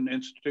education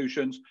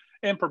institutions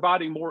and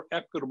providing more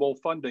equitable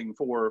funding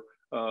for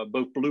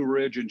both Blue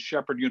Ridge and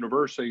Shepherd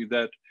University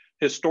that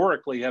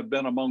historically have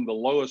been among the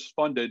lowest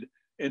funded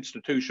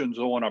institutions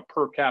on a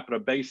per capita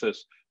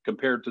basis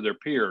compared to their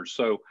peers.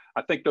 So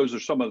I think those are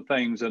some of the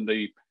things in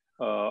the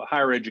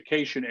higher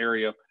education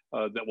area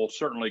that we'll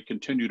certainly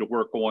continue to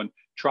work on,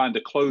 trying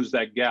to close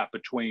that gap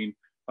between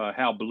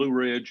how Blue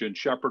Ridge and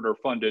Shepherd are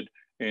funded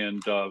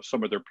and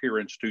some of their peer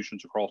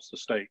institutions across the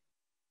state.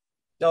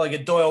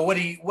 Delegate Doyle,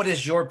 what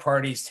is your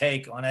party's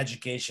take on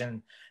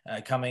education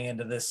coming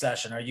into this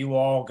session? Are you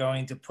all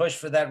going to push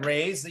for that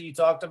raise that you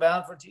talked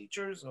about for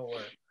teachers, or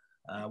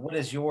what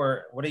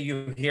are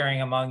you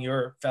hearing among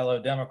your fellow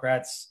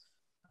Democrats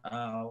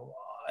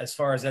as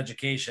far as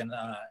education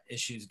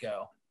issues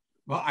go?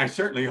 Well, I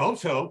certainly hope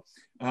so.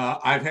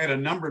 I've had a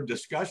number of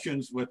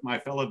discussions with my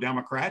fellow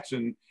Democrats,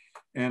 and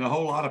a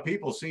whole lot of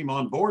people seem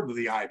on board with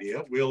the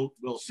idea.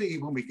 We'll see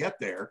when we get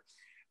there.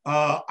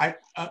 A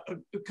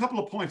couple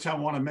of points I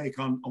want to make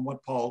on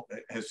what Paul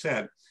has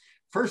said.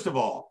 First of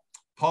all,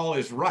 Paul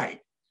is right.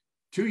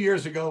 2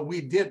 years ago,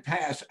 we did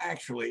pass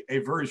actually a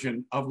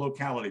version of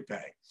locality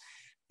pay.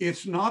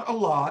 It's not a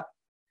lot,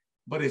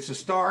 but it's a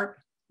start.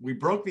 We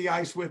broke the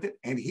ice with it,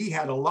 and he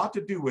had a lot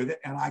to do with it,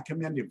 and I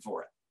commend him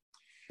for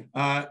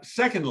it.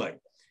 Secondly,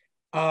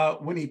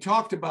 when he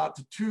talked about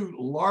the two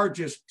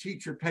largest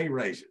teacher pay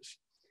raises,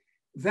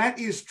 that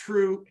is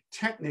true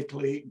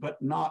technically,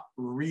 but not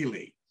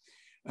really.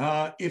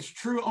 It's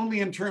true only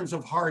in terms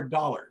of hard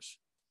dollars.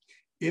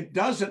 It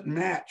doesn't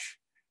match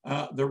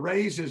the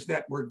raises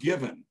that were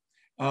given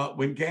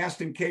when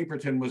Gaston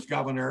Caperton was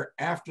governor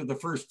after the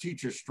first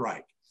teacher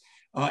strike.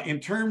 In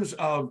terms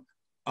of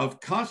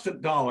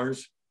constant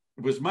dollars,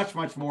 it was much,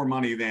 much more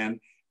money then,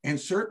 and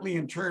certainly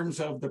in terms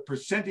of the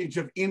percentage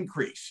of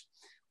increase.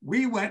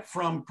 We went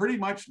from pretty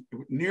much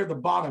near the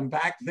bottom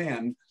back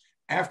then.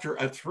 After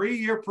a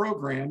 3-year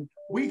program,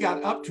 we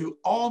got up to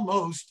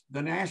almost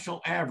the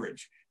national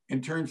average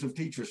in terms of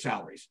teacher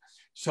salaries.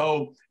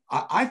 So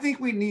I think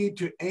we need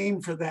to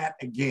aim for that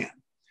again.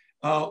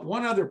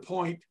 One other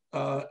point,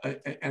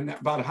 and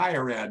about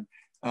higher ed,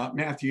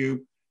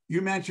 Matthew,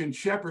 you mentioned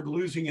Shepherd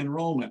losing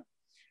enrollment.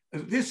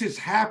 This is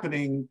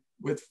happening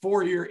with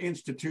 4-year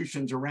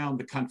institutions around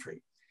the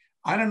country.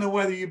 I don't know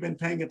whether you've been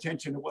paying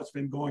attention to what's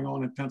been going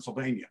on in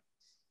Pennsylvania,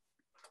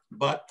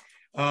 but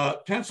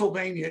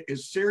Pennsylvania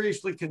is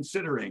seriously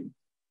considering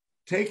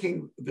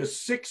taking the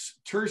 6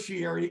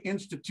 tertiary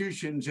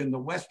institutions in the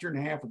western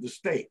half of the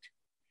state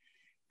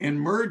and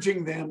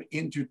merging them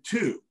into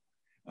 2.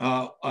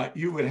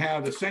 You would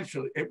have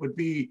essentially, it would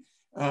be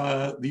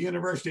the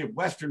University of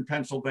Western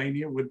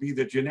Pennsylvania would be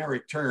the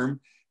generic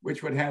term,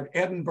 which would have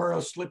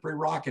Edinburgh, Slippery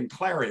Rock, and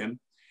Clarion.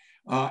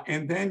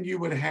 And then you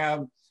would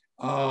have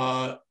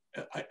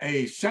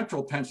a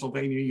central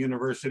Pennsylvania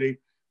university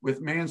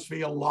with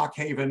Mansfield, Lock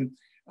Haven,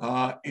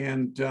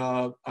 and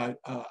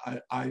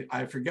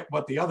I forget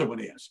what the other one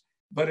is.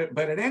 But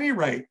at any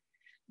rate,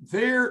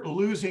 they're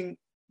losing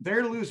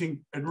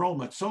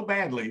enrollment so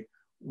badly.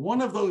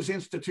 One of those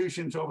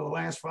institutions over the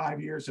last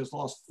 5 years has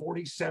lost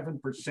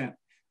 47%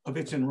 of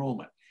its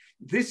enrollment.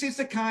 This is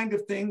the kind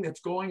of thing that's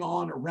going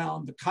on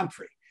around the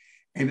country.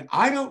 And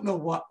I don't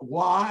know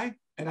why,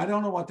 and I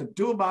don't know what to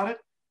do about it,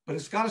 but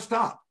it's got to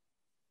stop.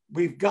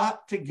 We've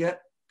got to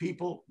get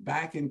people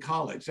back in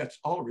college. That's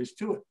all there is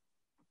to it.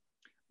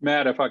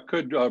 Matt, if I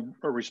could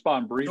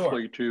respond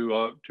briefly to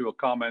a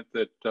comment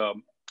that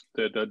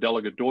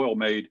Delegate Doyle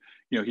made.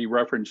 You know, he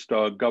referenced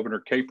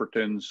Governor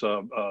Caperton's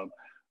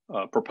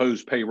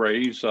proposed pay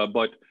raise,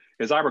 but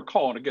as I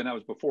recall, and again, that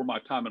was before my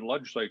time in the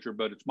legislature,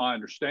 but it's my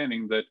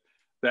understanding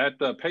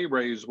that pay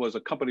raise was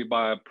accompanied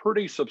by a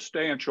pretty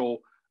substantial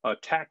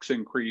tax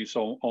increase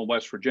on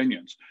West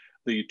Virginians.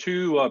 The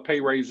 2 pay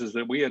raises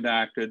that we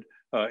enacted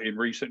in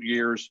recent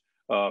years,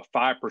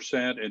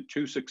 5% in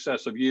 2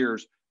 successive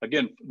years.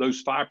 Again,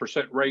 those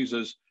 5%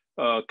 raises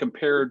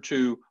compared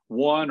to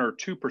 1 or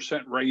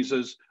 2%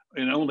 raises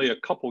in only a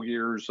couple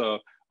years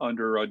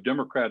under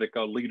Democratic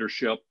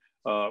leadership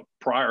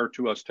prior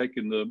to us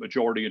taking the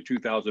majority in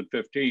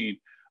 2015.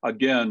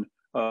 Again,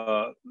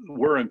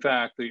 we're in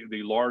fact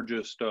the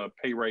largest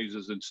pay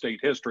raises in state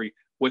history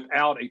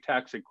without a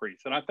tax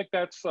increase. And I think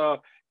that's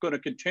going to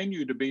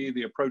continue to be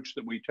the approach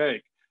that we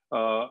take.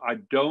 I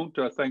don't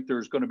think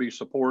there's going to be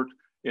support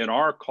in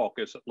our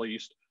caucus, at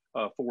least,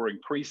 for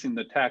increasing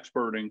the tax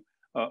burden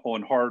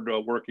on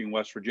hard-working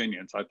West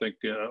Virginians. I think,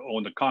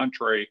 on the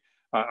contrary,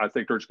 I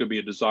think there's going to be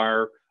a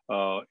desire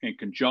in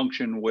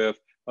conjunction with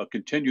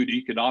continued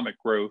economic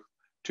growth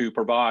to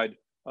provide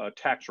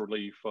tax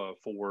relief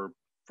for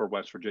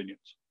West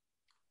Virginians.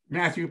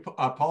 Matthew,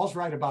 Paul's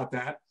right about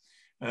that.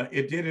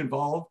 It did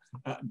involve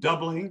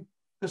doubling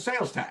the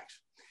sales tax.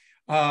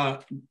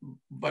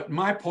 But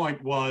my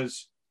point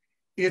was,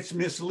 it's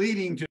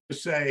misleading to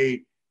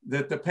say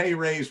that the pay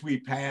raise we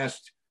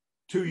passed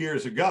 2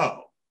 years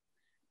ago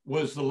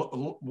was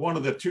one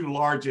of the two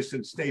largest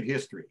in state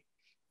history.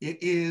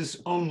 It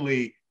is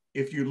only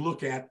if you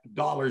look at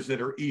dollars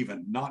that are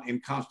even, not in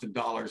constant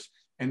dollars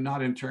and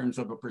not in terms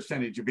of a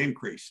percentage of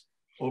increase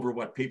over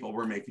what people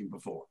were making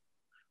before.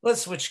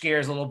 Let's switch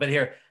gears a little bit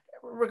here.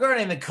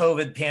 Regarding the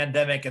COVID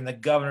pandemic and the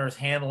governor's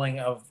handling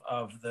of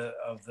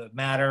the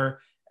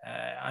matter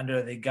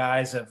under the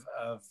guise of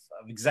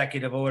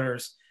executive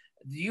orders,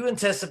 do you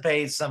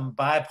anticipate some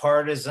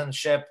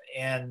bipartisanship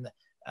in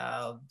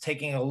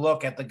taking a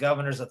look at the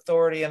governor's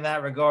authority in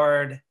that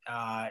regard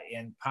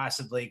and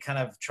possibly kind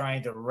of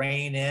trying to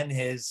rein in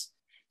his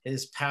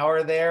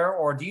power there?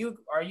 Or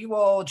are you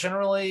all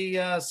generally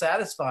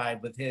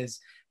satisfied with his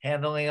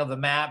handling of the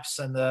maps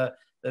and the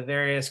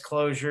various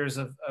closures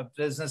of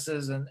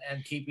businesses and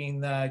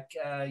keeping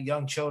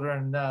young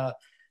children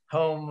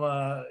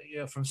home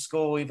from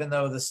school, even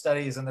though the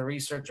studies and the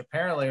research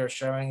apparently are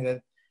showing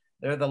that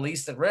they're the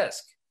least at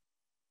risk?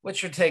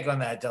 What's your take on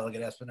that,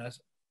 Delegate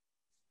Espinosa?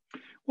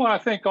 Well, I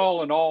think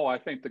all in all, I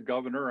think the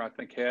governor,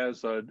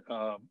 has,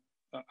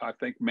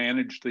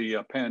 managed the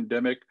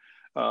pandemic,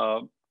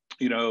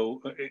 in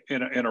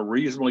a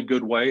reasonably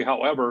good way.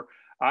 However,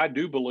 I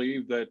do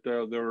believe that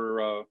there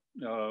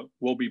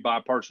will be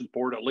bipartisan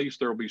support. At least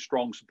there will be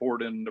strong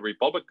support in the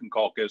Republican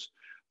caucus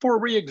for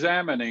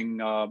re-examining,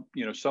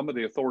 some of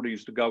the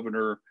authorities the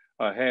governor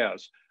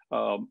has.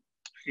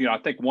 I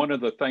think one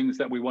of the things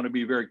that we want to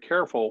be very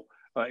careful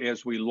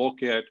as we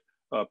look at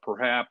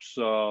perhaps,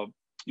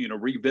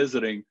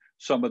 revisiting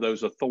some of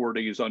those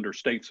authorities under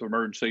states of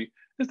emergency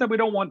is that we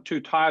don't want to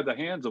tie the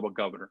hands of a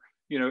governor.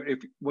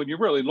 When you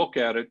really look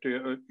at it,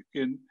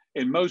 in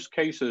most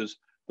cases,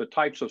 the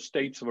types of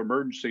states of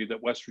emergency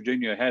that West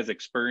Virginia has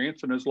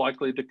experienced and is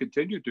likely to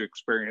continue to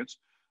experience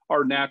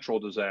are natural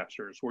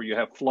disasters where you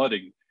have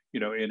flooding,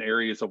 in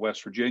areas of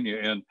West Virginia.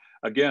 And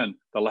again,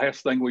 the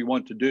last thing we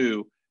want to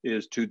do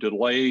is to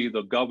delay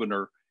the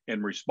governor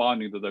in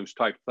responding to those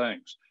type of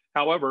things.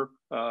 However,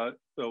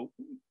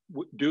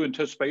 do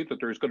anticipate that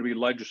there's going to be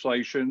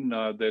legislation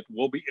that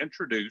will be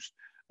introduced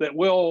that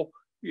will,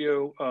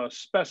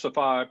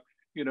 specify,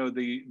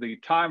 the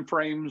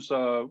timeframes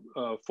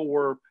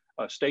for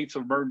states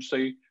of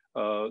emergency,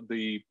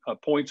 the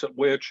points at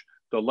which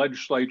the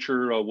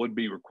legislature would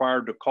be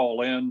required to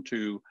call in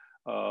to,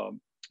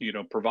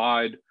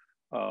 provide,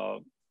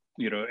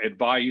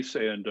 advice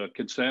and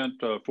consent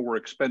for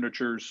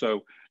expenditures.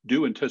 So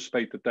do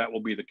anticipate that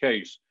will be the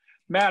case.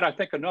 Matt, I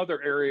think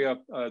another area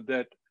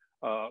that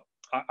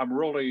I'm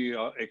really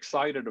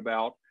excited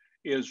about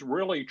is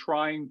really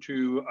trying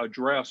to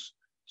address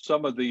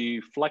some of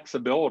the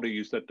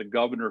flexibilities that the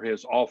governor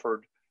has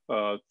offered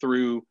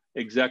through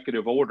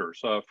executive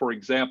orders. For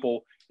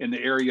example, in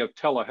the area of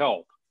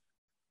telehealth,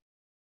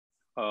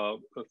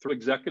 through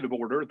executive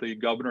order, the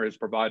governor has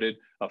provided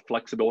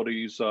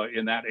flexibilities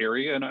in that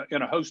area and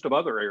in a host of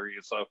other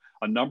areas,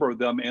 a number of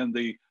them in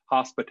the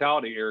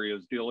hospitality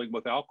areas dealing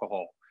with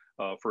alcohol,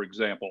 for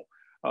example.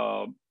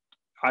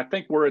 I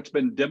think where it's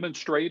been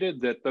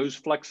demonstrated that those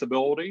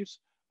flexibilities,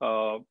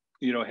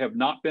 have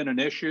not been an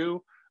issue,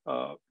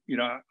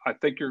 I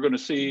think you're going to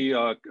see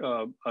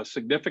a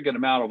significant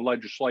amount of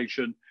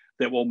legislation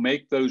that will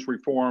make those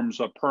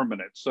reforms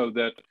permanent so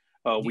that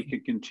we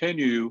can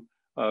continue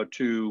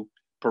to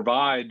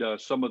provide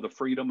some of the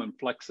freedom and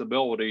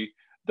flexibility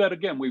that,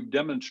 again, we've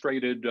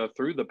demonstrated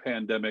through the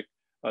pandemic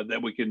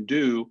that we can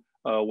do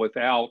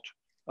without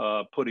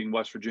putting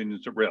West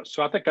Virginians at risk.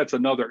 So I think that's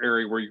another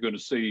area where you're going to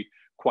see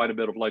quite a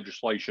bit of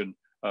legislation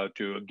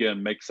to,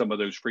 again, make some of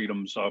those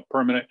freedoms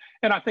permanent.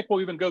 And I think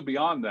we'll even go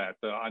beyond that.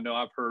 I know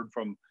I've heard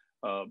from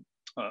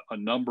a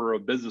number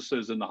of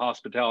businesses in the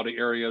hospitality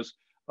areas,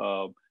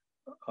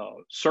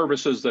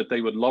 services that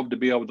they would love to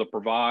be able to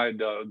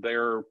provide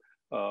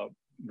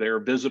their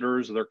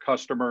visitors, their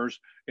customers.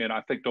 And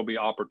I think there'll be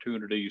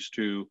opportunities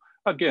to,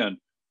 again,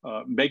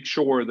 make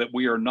sure that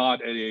we are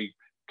not at a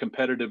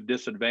competitive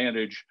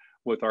disadvantage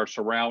with our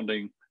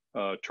surrounding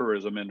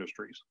tourism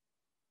industries.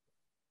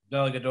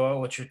 Delegate Doyle,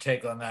 what's your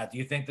take on that? Do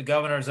you think the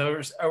governor's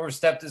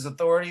overstepped his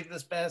authority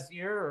this past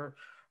year, or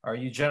are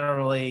you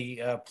generally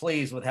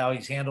pleased with how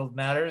he's handled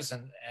matters?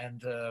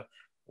 And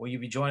will you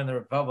be joining the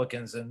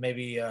Republicans and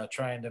maybe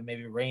trying to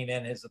rein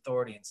in his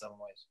authority in some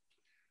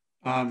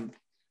ways?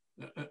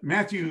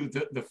 Matthew,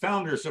 the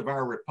founders of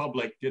our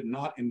republic did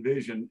not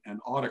envision an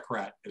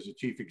autocrat as a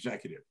chief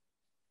executive.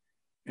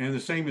 And the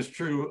same is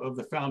true of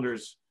the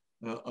founders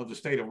of the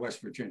state of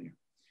West Virginia.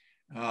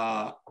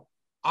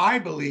 I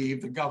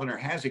believe the governor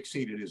has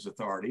exceeded his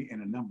authority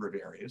in a number of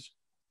areas,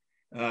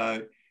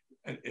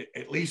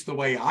 at least the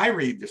way I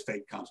read the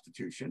state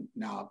constitution.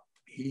 Now,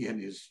 he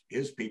and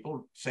his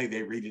people say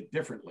they read it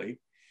differently.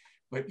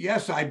 But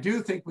yes, I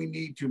do think we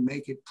need to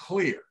make it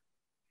clear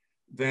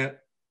that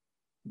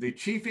the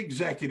chief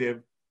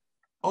executive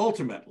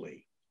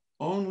ultimately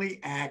only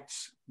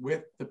acts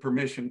with the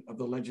permission of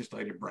the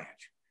legislative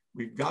branch.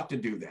 We've got to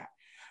do that.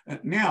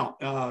 Now,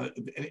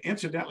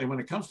 incidentally, when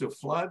it comes to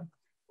flood,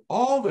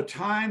 all the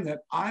time that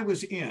I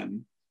was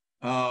in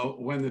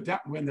when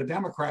the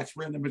Democrats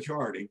were in the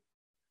majority,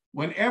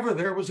 whenever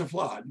there was a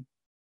flood,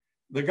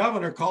 the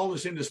governor called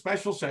us into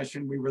special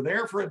session. We were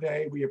there for a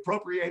day. We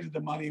appropriated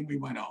the money and we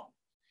went home.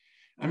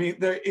 I mean,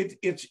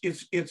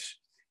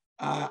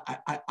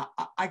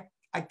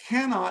 I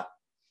cannot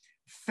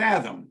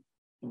fathom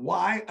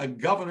why a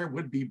governor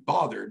would be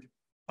bothered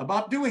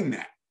about doing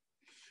that,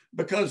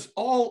 because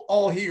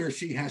all he or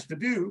she has to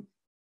do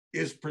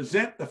is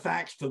present the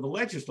facts to the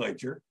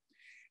legislature,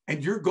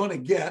 and you're going to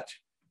get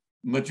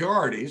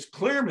majorities,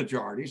 clear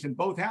majorities in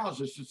both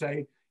houses to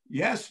say,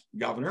 yes,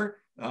 governor,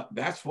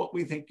 that's what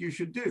we think you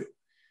should do.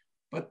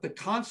 But the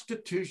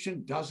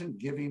Constitution doesn't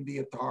give him the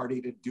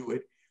authority to do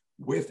it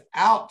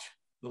without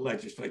the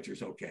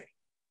legislature's okay.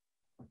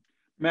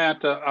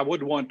 Matt, I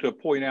would want to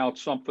point out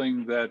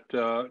something that,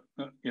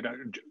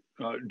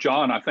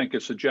 John, I think,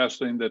 is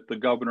suggesting that the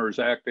governor is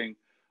acting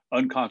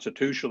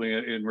unconstitutionally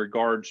in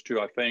regards to,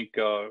 I think,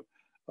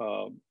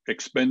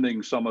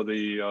 expending some of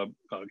the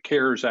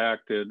CARES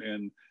Act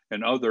and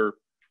other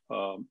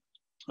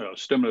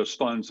stimulus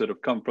funds that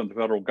have come from the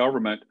federal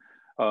government.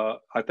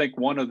 I think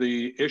one of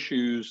the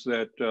issues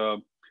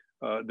that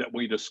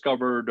we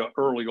discovered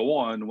early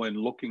on when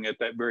looking at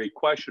that very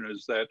question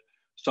is that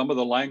some of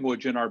the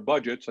language in our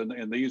budgets,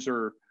 and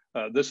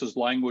this is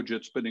language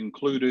that's been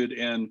included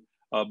in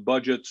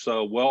budgets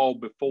well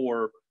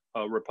before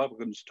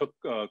Republicans took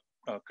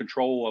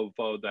control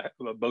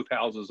of both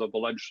houses of the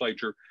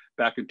legislature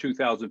back in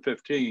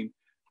 2015,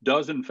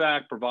 does in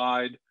fact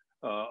provide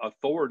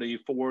authority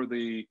for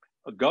the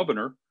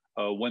governor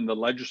when the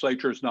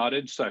legislature is not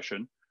in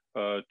session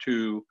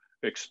to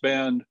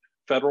expend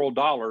federal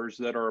dollars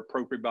that are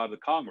appropriated by the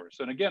Congress.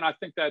 And again, I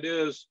think that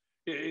is,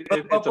 it's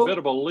a bit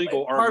of a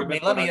legal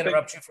argument. Let me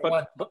interrupt you for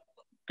one. Go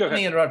ahead. Let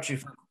me interrupt you.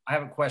 I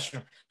have a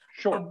question.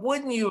 Sure. But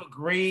wouldn't you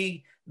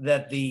agree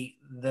that the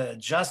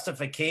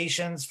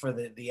justifications for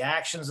the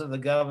actions of the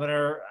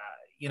governor,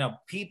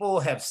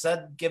 people have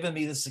given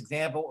me this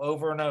example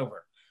over and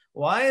over.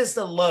 Why is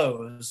the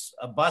Lowe's,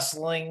 a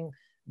bustling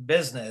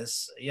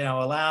business,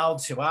 allowed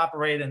to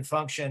operate and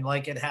function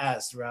like it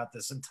has throughout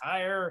this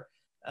entire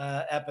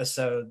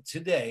episode to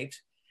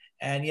date,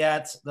 and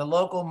yet the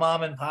local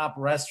mom and pop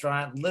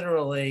restaurant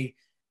literally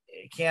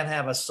can't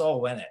have a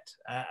soul in it?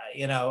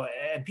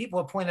 And people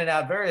have pointed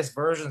out various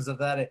versions of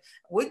that.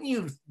 Wouldn't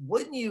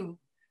you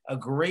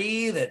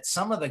agree that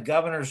some of the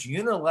governor's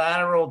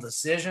unilateral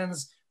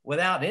decisions,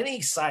 without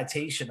any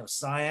citation of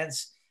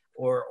science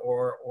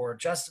or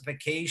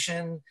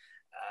justification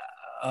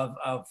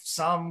of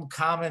some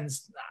common,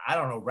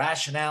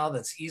 rationale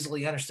that's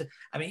easily understood?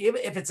 I mean,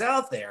 if it's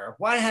out there,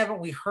 why haven't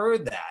we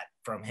heard that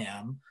from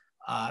him?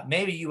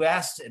 Maybe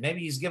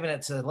he's given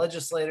it to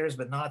legislators,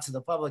 but not to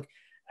the public.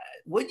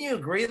 Wouldn't you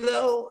agree,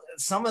 though,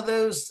 some of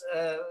those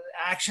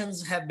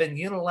actions have been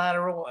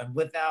unilateral and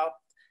without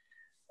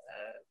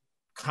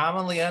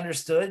commonly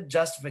understood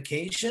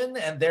justification,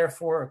 and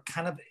therefore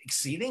kind of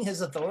exceeding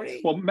his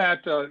authority? Well,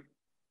 Matt,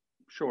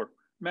 sure.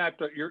 Matt,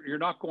 you're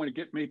not going to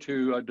get me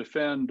to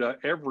defend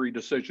every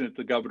decision that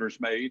the governor's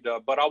made,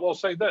 but I will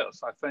say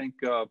this. I think,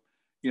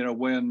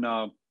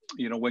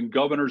 when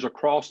governors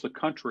across the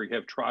country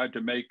have tried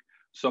to make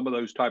some of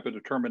those type of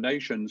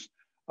determinations,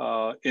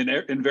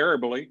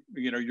 invariably,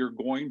 you're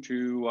going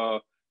to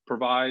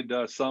provide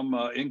some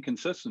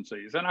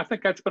inconsistencies. And I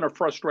think that's been a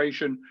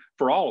frustration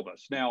for all of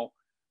us. Now,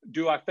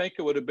 do I think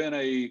it would have been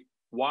a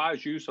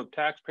wise use of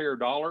taxpayer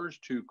dollars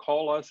to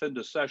call us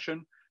into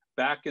session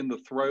back in the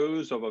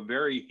throes of a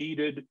very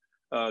heated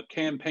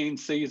campaign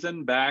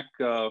season back,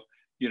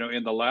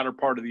 in the latter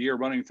part of the year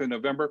running through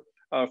November?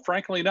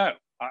 Frankly, no.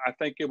 I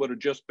think it would have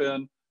just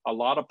been a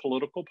lot of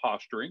political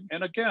posturing.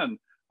 And again,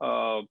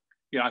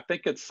 I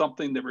think it's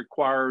something that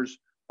requires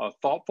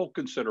thoughtful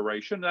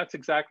consideration. That's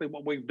exactly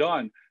what we've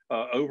done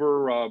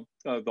over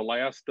the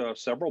last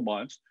several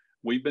months.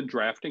 We've been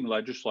drafting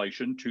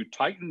legislation to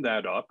tighten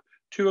that up,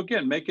 to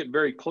again make it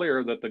very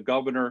clear that the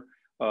governor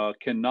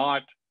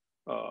cannot,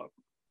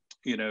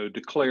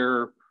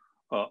 declare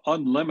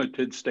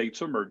unlimited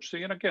states of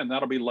emergency. And again,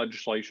 that'll be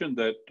legislation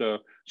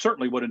that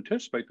certainly would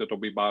anticipate that there'll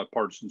be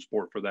bipartisan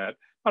support for that.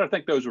 But I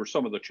think those are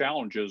some of the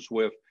challenges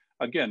with,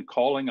 again,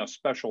 calling a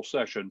special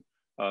session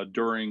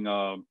during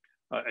a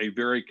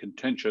very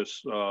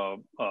contentious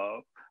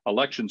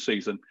election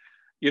season.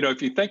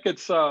 If you think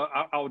it's,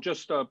 I'll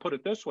just put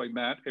it this way,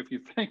 Matt. If you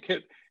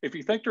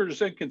think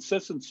there's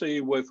inconsistency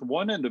with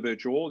one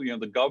individual,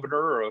 the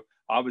governor,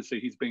 obviously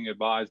he's being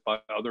advised by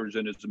others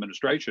in his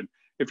administration.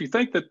 If you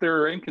think that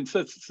there are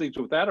inconsistencies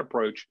with that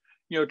approach,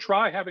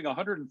 try having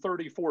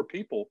 134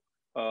 people,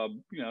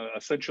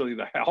 essentially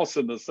the House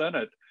and the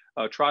Senate,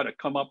 try to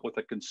come up with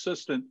a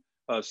consistent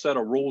set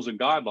of rules and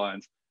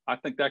guidelines. I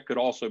think that could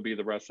also be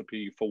the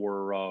recipe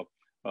for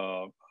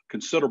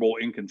considerable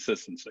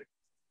inconsistency.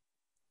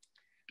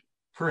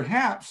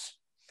 Perhaps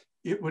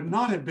it would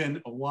not have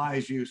been a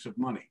wise use of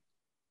money,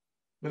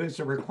 but it's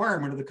a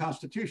requirement of the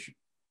Constitution.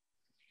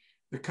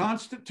 The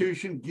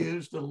Constitution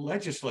gives the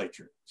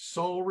legislature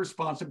sole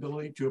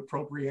responsibility to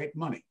appropriate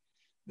money.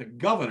 The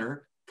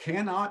governor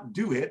cannot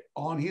do it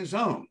on his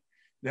own.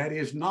 That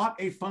is not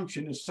a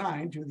function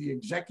assigned to the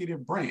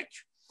executive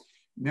branch.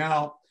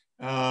 Now,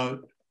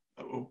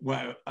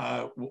 when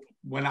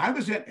I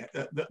was in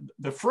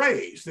the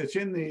phrase that's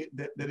in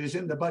that is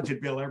in the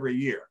budget bill every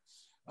year,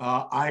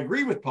 I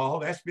agree with Paul.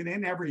 That's been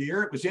in every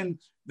year. It was in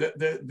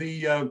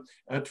the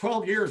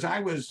 12 years I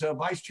was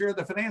vice chair of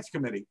the finance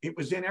committee. It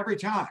was in every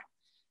time.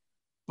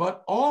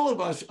 But all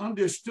of us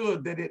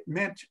understood that it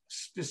meant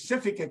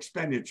specific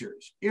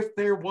expenditures. If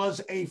there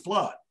was a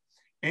flood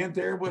and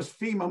there was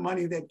FEMA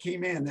money that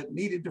came in that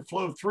needed to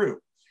flow through,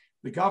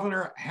 the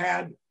governor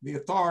had the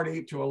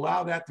authority to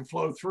allow that to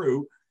flow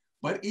through.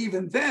 But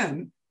even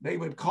then, they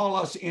would call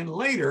us in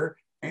later.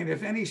 And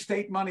if any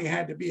state money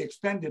had to be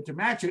expended to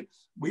match it,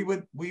 we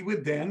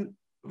would then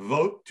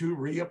vote to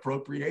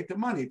reappropriate the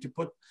money, to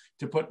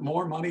put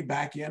more money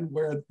back in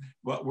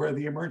wherever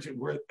the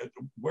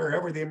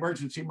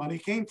emergency money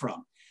came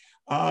from.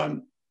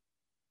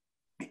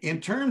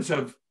 In terms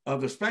of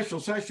the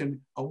special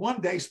session, a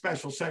one-day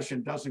special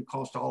session doesn't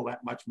cost all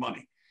that much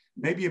money,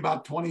 maybe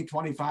about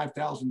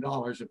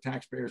 $25,000 of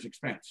taxpayers'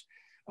 expense.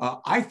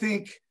 I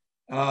think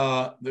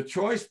the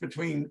choice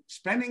between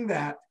spending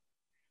that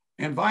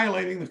and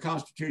violating the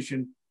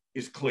Constitution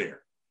is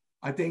clear.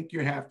 I think you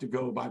have to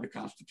go by the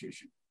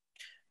Constitution.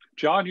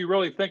 John, you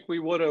really think we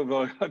would have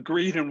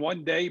agreed in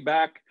one day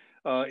back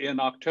in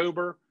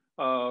October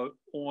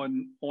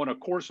on a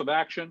course of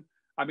action?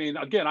 I mean,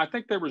 again, I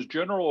think there was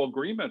general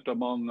agreement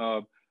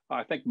among,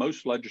 I think,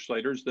 most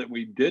legislators that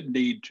we did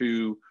need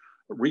to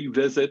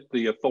revisit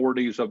the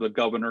authorities of the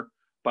governor.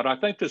 But I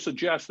think to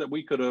suggest that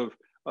we could have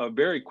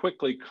very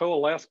quickly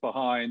coalesced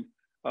behind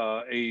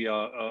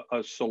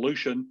a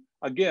solution,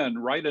 again,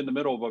 right in the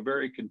middle of a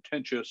very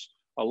contentious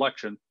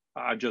election,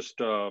 I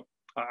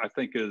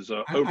think is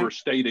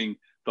overstating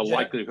the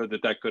likelihood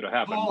that that could have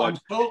happened.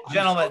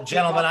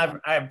 Gentlemen,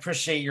 I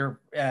appreciate your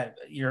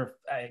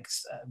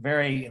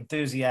very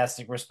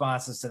enthusiastic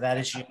responses to that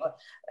issue.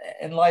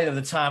 In light of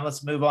the time,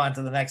 let's move on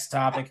to the next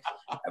topic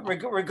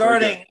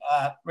regarding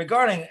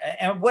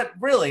and what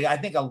really I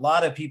think a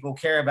lot of people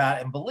care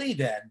about and believe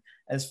in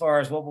as far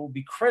as what will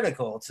be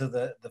critical to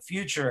the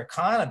future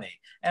economy.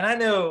 And I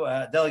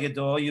know, Delegate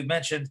Doyle, you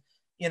mentioned,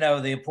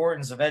 the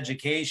importance of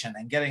education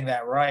and getting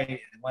that right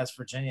in West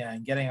Virginia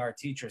and getting our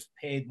teachers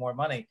paid more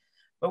money.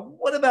 But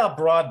what about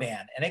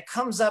broadband? And it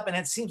comes up and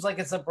it seems like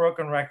it's a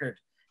broken record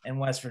in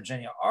West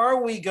Virginia.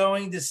 Are we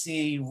going to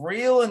see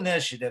real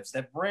initiatives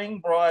that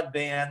bring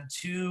broadband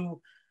to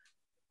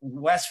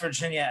West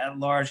Virginia at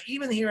large?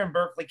 Even here in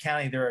Berkeley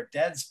County, there are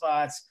dead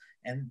spots,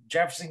 and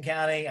Jefferson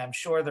County, I'm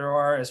sure there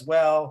are as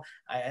well.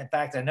 In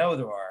fact, I know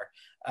there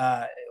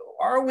are.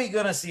 Are we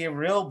going to see a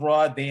real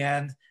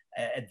broadband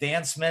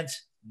advancement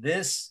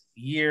this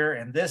year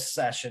and this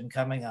session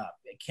coming up?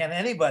 Can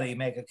anybody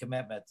make a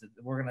commitment that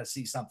we're going to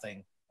see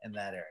something in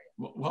that area?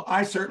 Well,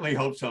 I certainly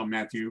hope so,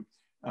 Matthew.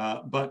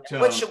 But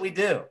what should we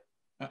do?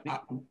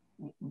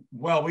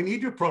 Well, we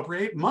need to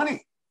appropriate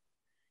money.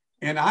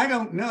 And I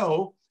don't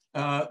know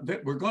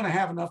that we're going to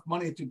have enough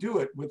money to do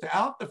it.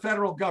 Without the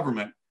federal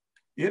government,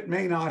 it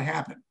may not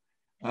happen.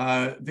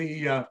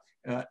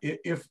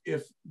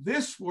 If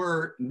this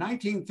were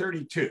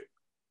 1932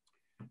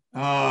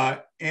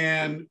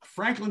 and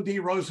Franklin D.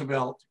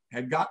 Roosevelt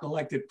had gotten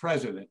elected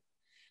president,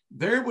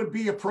 there would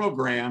be a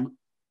program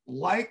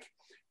like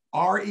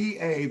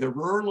REA, the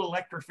Rural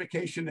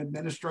Electrification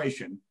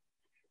Administration,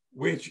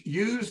 which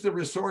used the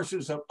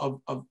resources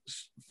of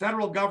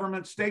federal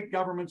government, state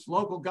governments,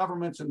 local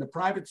governments, and the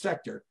private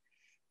sector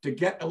to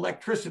get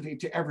electricity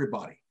to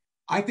everybody.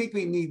 I think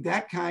we need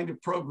that kind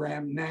of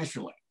program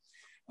nationally.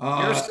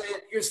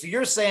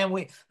 You're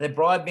saying that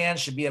broadband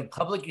should be a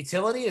public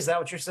utility? Is that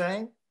what you're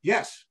saying?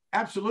 Yes,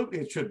 absolutely,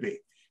 it should be.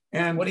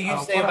 And what do you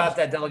say about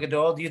that, Delegate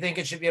Doyle? Do you think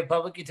it should be a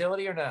public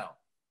utility or no?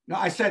 No,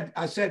 I said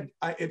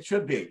it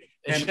should be.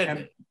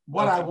 And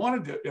what I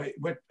wanted to,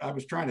 what I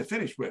was trying to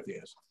finish with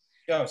is,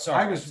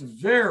 I was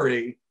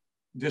very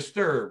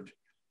disturbed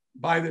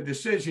by the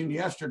decision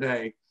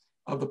yesterday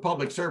of the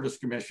Public Service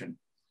Commission,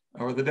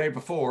 or the day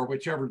before,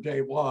 whichever day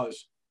it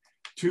was,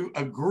 to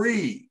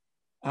agree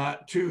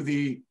to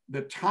the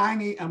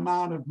tiny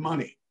amount of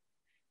money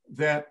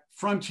that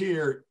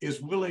Frontier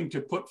is willing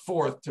to put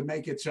forth to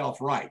make itself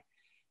right.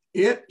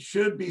 It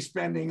should be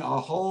spending a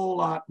whole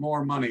lot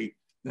more money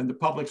than the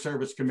Public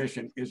Service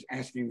Commission is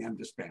asking them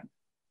to spend.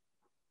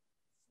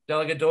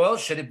 Delegate Doyle,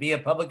 should it be a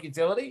public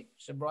utility?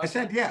 I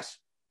said yes.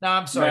 No,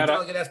 I'm sorry, Matt,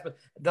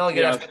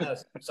 Delegate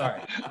Espinosa.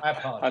 Sorry, I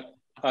apologize.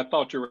 I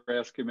thought you were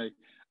asking me.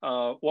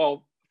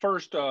 Well,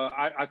 first,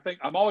 I think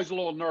I'm always a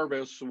little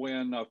nervous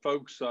when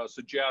folks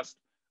suggest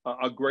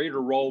a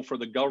greater role for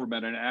the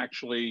government in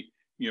actually,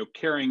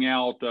 carrying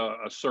out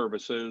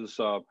services.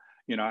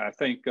 I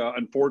think,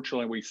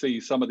 unfortunately, we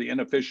see some of the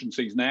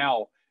inefficiencies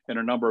now in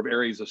a number of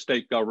areas of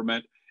state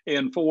government.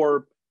 And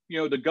for,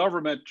 the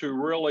government to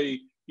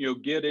really,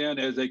 get in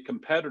as a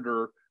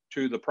competitor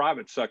to the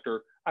private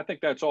sector, I think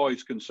that's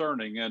always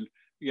concerning. And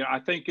I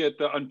think it,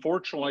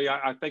 unfortunately,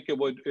 I think it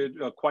would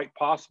quite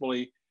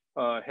possibly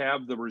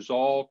have the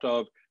result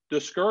of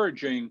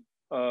discouraging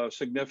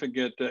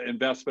significant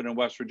investment in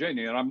West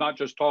Virginia. And I'm not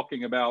just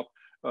talking about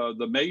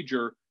the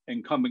major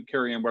incumbent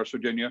carrier in West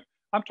Virginia.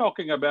 I'm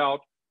talking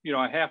about,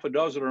 a half a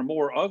dozen or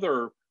more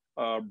other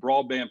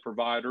broadband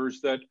providers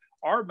that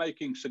are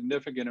making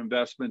significant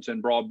investments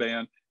in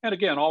broadband. And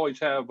again, always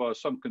have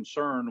some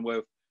concern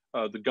with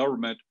the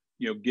government,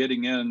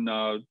 getting in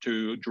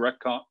to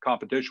direct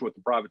competition with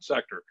the private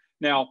sector.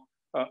 Now,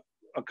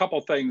 a couple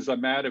of things,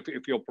 Matt,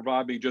 if you'll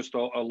provide me just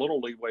a little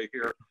leeway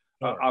here.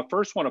 Sure. I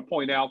first want to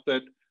point out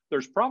that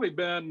there's probably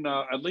been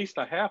at least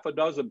a half a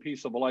dozen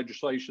pieces of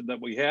legislation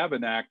that we have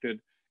enacted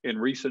in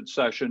recent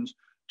sessions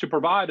to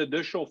provide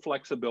additional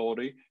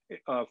flexibility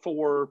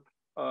for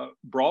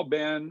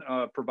broadband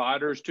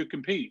providers to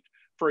compete.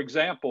 For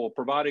example,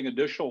 providing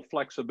additional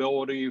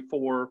flexibility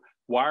for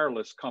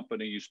wireless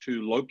companies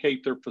to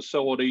locate their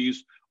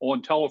facilities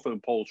on telephone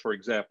poles, for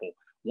example.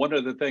 One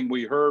of the things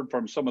we heard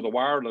from some of the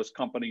wireless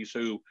companies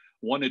who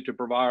wanted to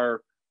provide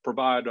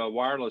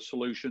wireless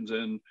solutions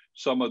in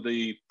some of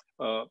the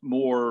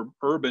more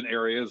urban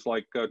areas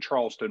like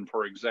Charleston,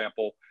 for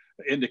example,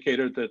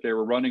 indicated that they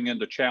were running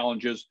into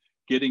challenges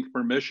getting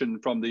permission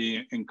from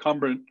the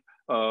incumbent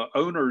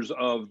owners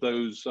of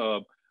those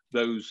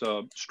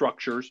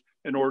structures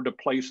in order to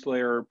place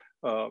their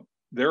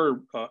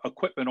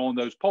equipment on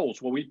those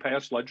poles. Well, we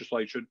passed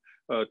legislation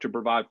to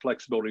provide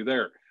flexibility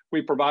there.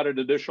 We provided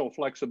additional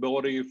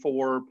flexibility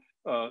for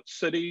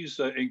cities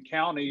and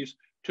counties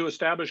to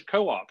establish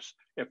co-ops.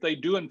 If they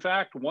do, in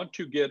fact, want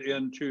to get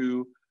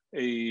into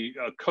a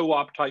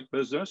co-op type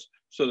business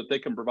so that they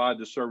can provide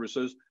the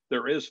services,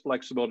 there is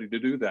flexibility to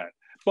do that.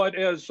 But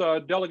as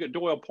Delegate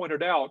Doyle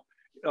pointed out,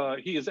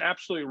 he is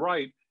absolutely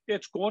right.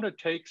 It's going to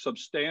take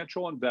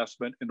substantial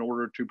investment in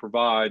order to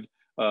provide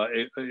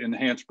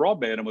enhanced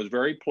broadband, and was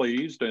very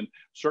pleased and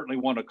certainly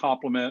want to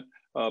compliment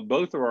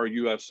both of our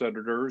U.S.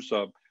 senators,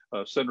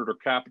 Senator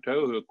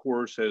Capito, who of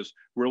course has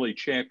really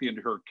championed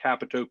her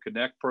Capito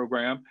Connect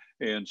program,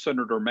 and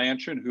Senator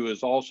Manchin, who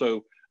has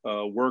also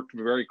worked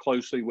very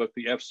closely with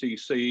the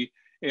FCC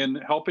in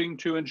helping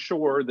to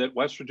ensure that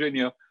West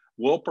Virginia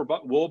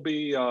will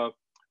be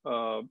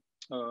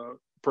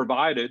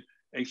provided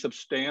a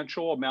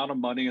substantial amount of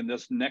money in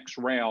this next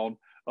round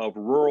of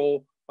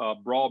rural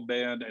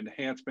broadband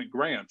enhancement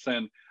grants.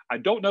 And I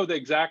don't know the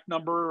exact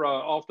number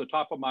off the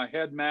top of my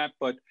head, Matt,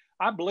 but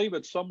I believe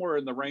it's somewhere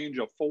in the range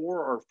of $400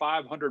 or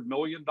 $500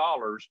 million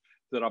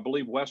that I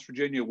believe West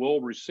Virginia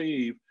will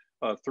receive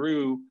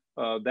through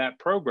that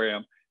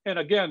program. And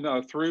again,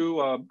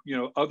 through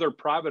other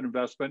private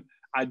investment,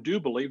 I do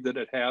believe that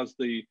it has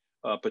the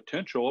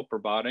potential of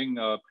providing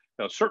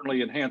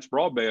certainly enhanced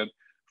broadband.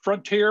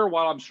 Frontier,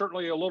 while I'm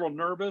certainly a little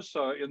nervous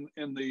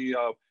in the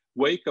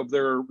wake of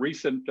their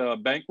recent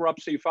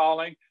bankruptcy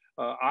filing,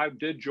 I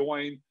did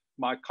join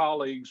my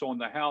colleagues on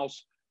the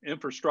House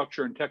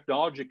Infrastructure and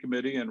Technology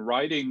Committee in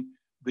writing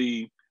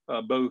the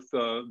both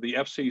the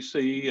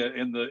FCC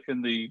and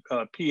the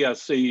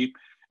PSC,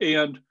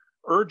 and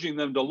urging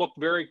them to look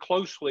very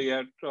closely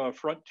at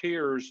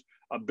Frontier's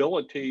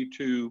ability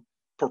to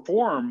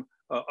perform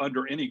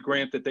under any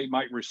grant that they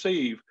might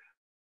receive.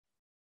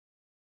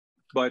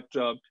 But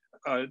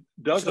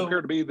does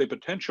appear to be the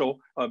potential,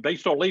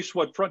 based on at least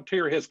what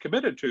Frontier has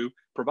committed to,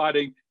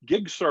 providing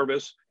gig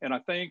service, and I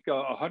think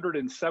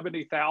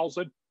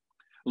 170,000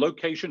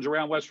 locations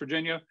around West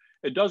Virginia.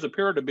 It does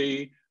appear to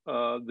be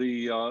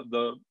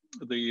the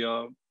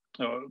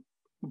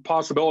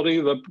possibility,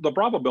 the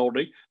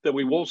probability that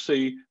we will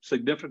see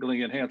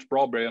significantly enhanced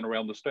broadband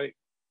around the state.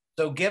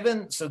 So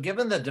given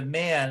the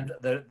demand,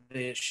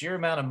 the sheer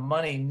amount of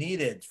money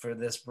needed for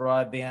this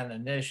broadband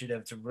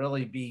initiative to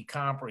really be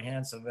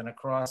comprehensive and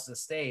across the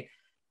state,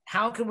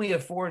 how can we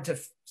afford to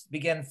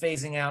begin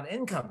phasing out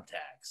income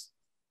tax?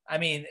 I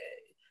mean,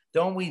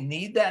 don't we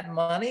need that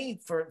money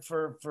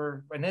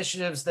for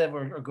initiatives that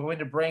are going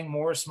to bring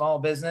more small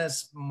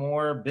business,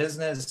 more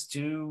business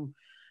to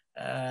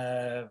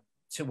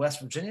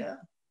West Virginia?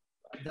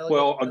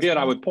 Well, again,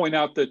 I would point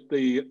out that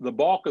the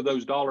bulk of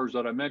those dollars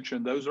that I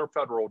mentioned, those are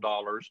federal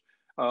dollars.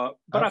 But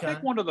okay. I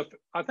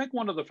think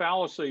one of the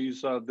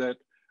fallacies that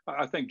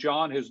I think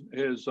John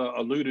has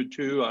alluded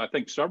to, I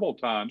think several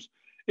times,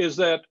 is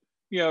that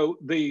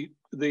the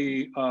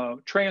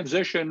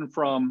transition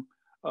from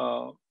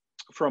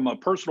a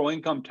personal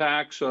income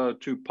tax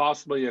to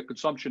possibly a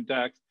consumption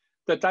tax,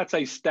 that's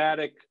a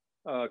static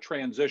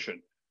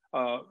transition.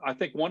 I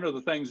think one of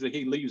the things that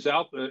he leaves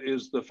out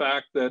is the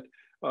fact that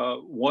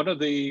one of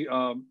the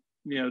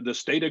the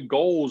stated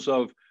goals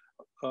of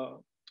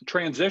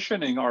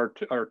transitioning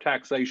our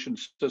taxation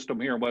system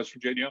here in West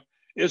Virginia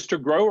is to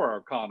grow our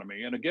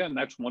economy. And again,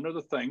 that's one of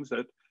the things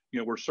that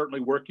we're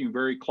certainly working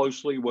very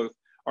closely with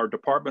our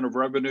Department of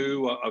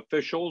Revenue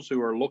officials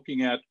who are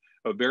looking at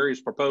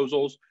various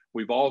proposals.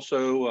 We've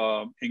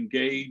also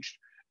engaged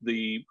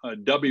the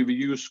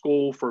WVU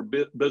School for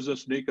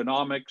Business and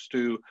Economics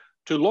to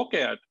look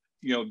at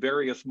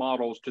various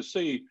models to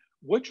see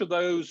which of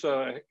those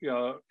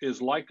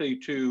is likely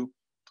to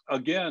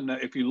again,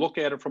 if you look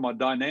at it from a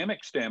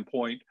dynamic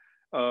standpoint,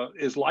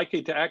 is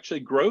likely to actually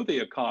grow the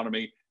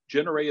economy,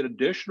 generate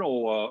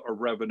additional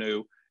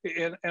revenue.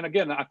 And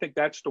again, I think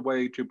that's the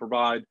way to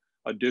provide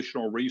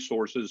additional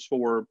resources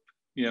for,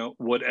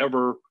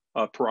 whatever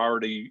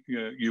priority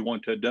you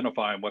want to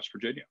identify in West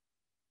Virginia.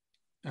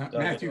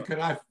 Matthew, could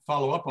I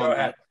follow up on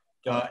that?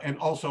 And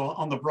also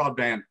on the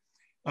broadband.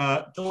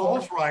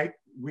 Paul's right.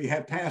 We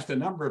have passed a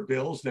number of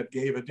bills that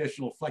gave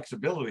additional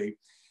flexibility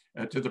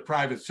to the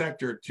private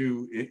sector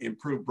to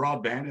improve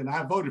broadband, and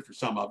I voted for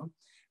some of them.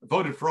 I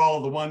voted for all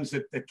of the ones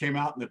that came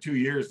out in the 2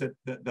 years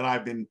that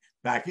I've been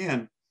back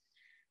in.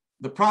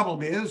 The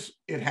problem is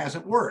it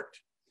hasn't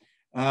worked.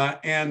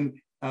 And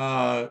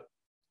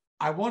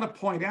I want to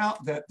point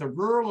out that the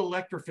Rural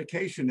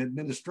Electrification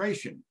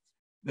Administration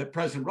that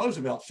President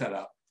Roosevelt set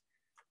up,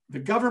 the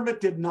government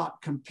did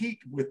not compete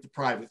with the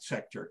private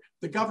sector.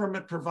 The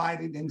government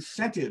provided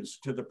incentives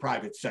to the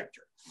private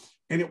sector.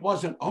 And it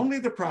wasn't only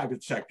the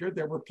private sector.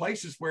 There were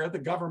places where the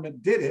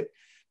government did it,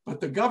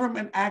 but the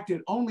government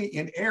acted only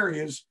in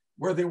areas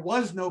where there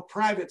was no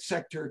private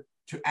sector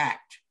to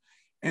act.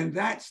 And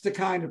that's the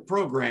kind of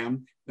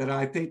program that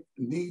I think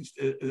needs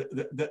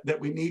that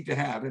we need to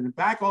have. And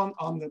back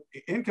on the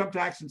income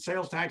tax and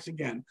sales tax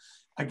again,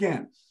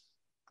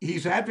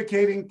 he's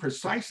advocating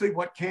precisely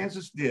what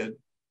Kansas did,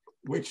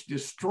 which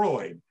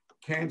destroyed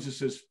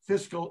Kansas's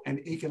fiscal and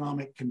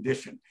economic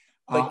condition.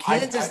 But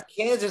Kansas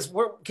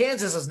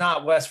is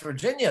not West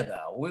Virginia,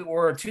 though.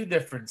 We're two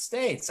different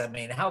states. I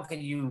mean, how can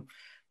you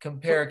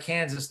compare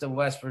Kansas to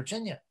West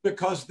Virginia?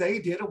 Because they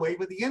did away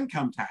with the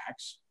income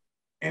tax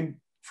and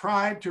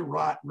tried to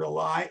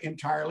rely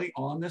entirely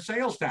on the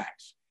sales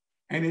tax,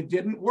 and it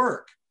didn't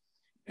work.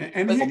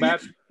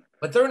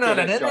 But they're not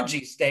an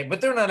energy state.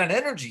 What's that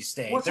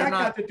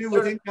got to do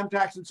with income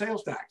tax and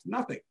sales tax?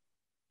 Nothing.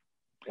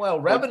 Well,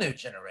 revenue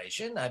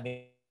generation. I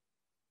mean,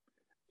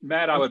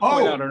 Matt, I would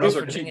point out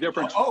another key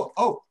difference.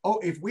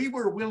 If we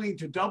were willing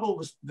to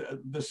double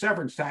the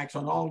severance tax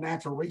on all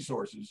natural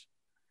resources,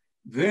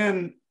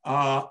 then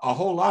a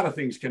whole lot of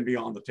things can be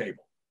on the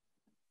table.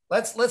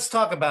 Let's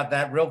talk about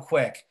that real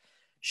quick.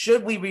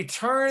 Should we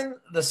return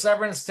the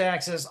severance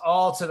taxes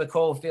all to the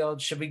coal field?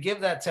 Should we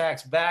give that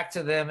tax back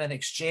to them in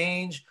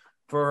exchange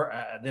for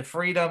the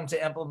freedom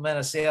to implement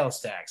a sales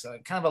tax?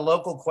 Kind of a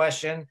local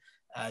question.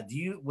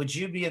 Would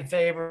you be in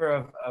favor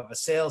of a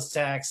sales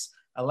tax,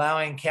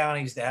 allowing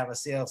counties to have a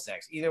sales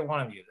tax? Either one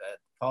of you.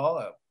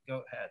 Paul,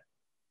 go ahead.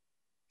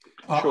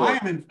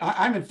 Sure.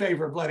 I'm in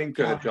favor of letting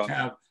counties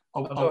have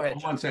a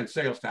 1 cent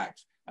sales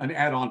tax, an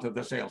add-on to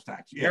the sales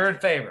tax. Yes. You're in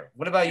favor.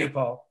 What about you,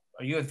 Paul?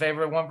 Are you in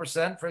favor of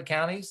 1% for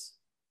counties?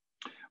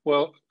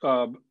 Well,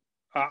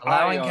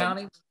 allowing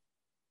counties?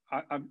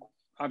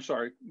 I'm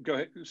sorry. Go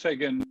ahead. Say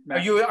again,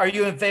 Matt. Are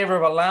you in favor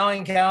of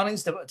allowing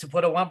counties to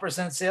put a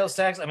 1% sales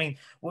tax? I mean,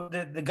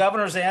 the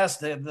governor's asked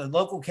the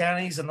local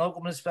counties and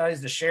local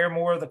municipalities to share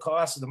more of the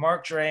cost of the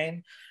MARC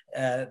train.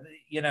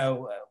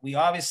 We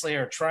obviously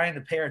are trying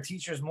to pay our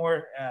teachers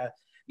more.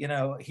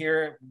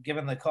 Here,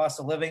 given the cost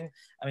of living.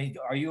 I mean,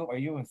 are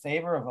you in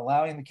favor of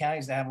allowing the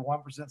counties to have a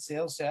 1%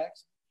 sales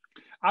tax?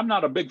 I'm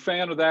not a big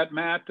fan of that,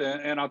 Matt,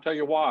 and I'll tell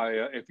you why.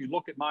 If you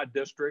look at my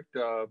district,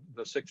 the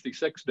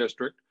 66th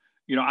district,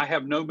 I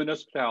have no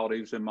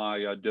municipalities in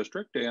my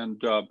district.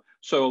 And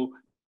so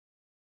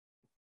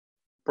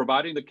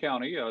providing the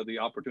county the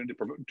opportunity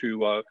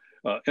to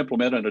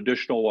implement an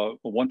additional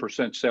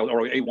 1% sales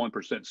or a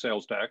 1%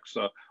 sales tax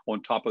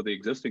on top of the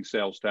existing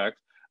sales tax,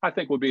 I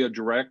think would be a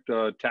direct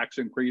tax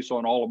increase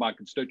on all of my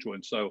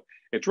constituents. So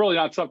it's really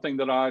not something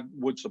that I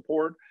would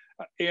support.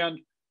 And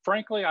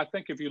frankly, I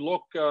think if you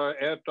look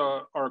at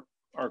our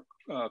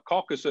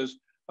caucuses,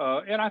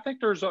 and I think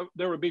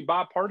there would be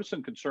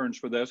bipartisan concerns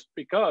for this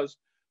because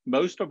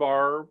most of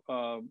our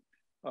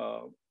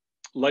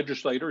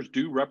legislators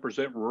do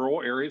represent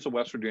rural areas of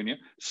West Virginia,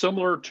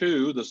 similar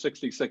to the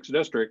 66th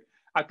district.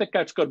 I think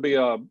that's going to be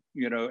a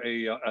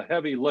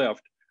heavy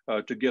lift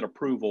to get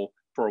approval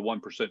for a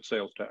 1%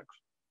 sales tax.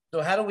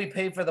 So how do we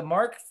pay for the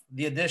MARC,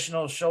 the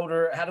additional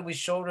shoulder? How do we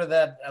shoulder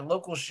that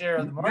local share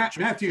of the MARC?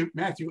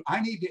 Matthew, I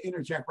need to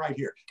interject right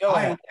here. Go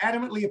ahead. I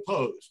am adamantly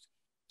opposed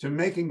to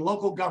making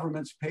local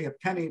governments pay a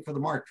penny for the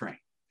MARC train.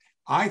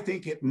 I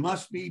think it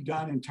must be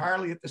done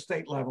entirely at the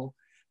state level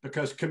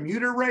because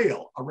commuter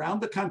rail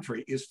around the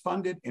country is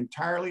funded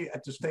entirely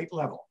at the state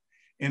level.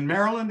 In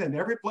Maryland and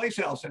every place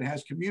else that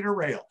has commuter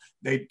rail,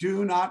 they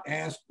do not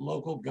ask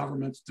local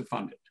governments to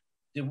fund it.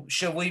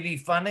 Should we be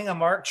funding a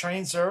MARC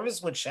train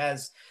service, which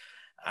has,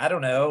 I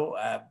don't know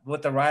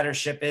what the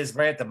ridership is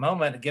right at the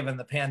moment, given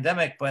the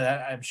pandemic, but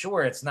I'm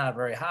sure it's not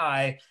very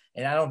high.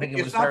 And I don't think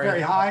it's not very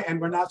high. And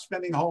we're not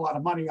spending a whole lot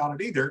of money on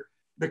it either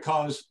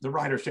because the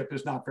ridership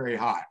is not very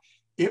high.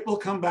 It will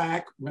come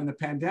back when the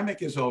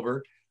pandemic is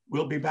over.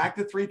 We'll be back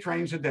to 3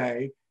 trains a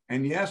day.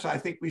 And yes, I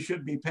think we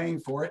should be paying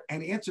for it.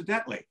 And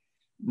incidentally,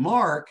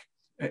 MARC,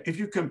 if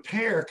you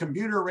compare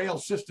commuter rail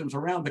systems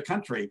around the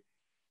country,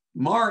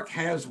 MARC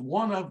has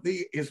one of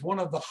the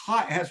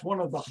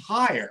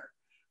higher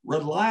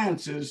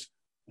reliances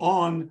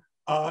on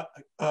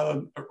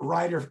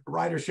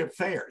ridership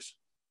fares.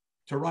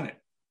 to run it.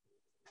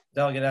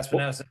 Delegate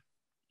Espinosa.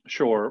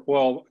 Sure.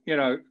 Well,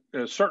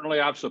 certainly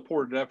I've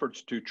supported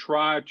efforts to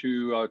try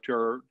to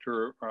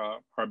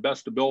our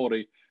best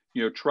ability,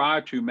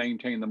 try to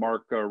maintain the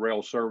MARC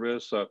rail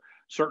service.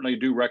 Certainly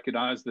do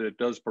recognize that it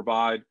does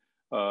provide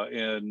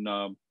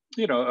a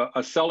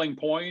selling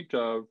point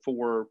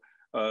for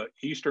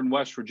Eastern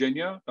West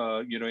Virginia,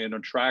 in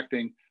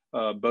attracting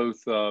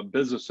both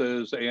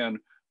businesses and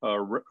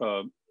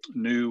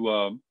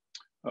new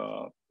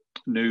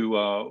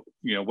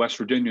West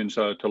Virginians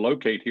to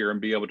locate here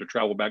and be able to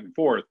travel back and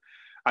forth.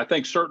 I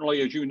think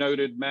certainly, as you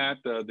noted, Matt,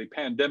 the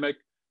pandemic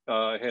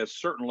has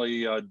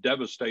certainly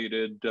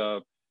devastated,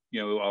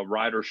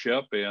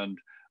 ridership. And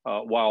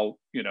while,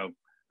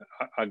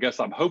 I guess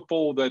I'm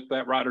hopeful that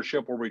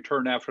ridership will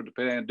return after the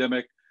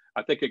pandemic,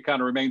 I think it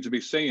kind of remains to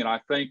be seen. I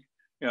think,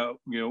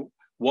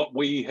 what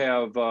we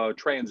have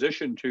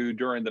transitioned to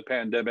during the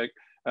pandemic,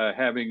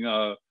 having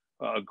a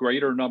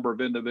greater number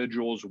of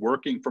individuals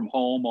working from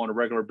home on a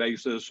regular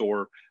basis,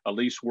 or at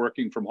least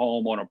working from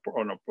home on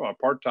a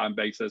part-time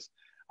basis,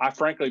 I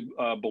frankly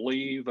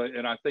believe,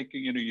 and I think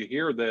you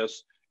hear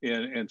this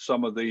in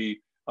some of the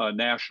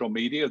national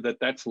media,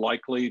 that's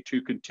likely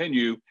to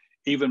continue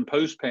even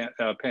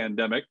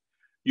post-pandemic.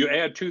 You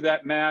add to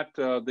that, Matt,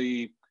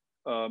 the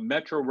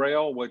Metro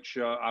Rail, which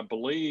I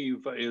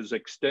believe is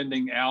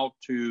extending out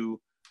to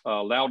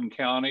Loudoun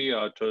County,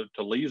 to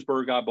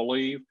Leesburg, I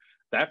believe.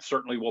 That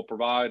certainly will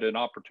provide an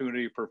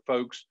opportunity for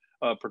folks,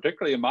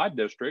 particularly in my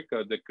district,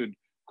 that could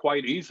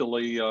quite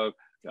easily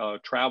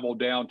travel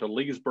down to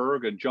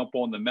Leesburg and jump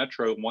on the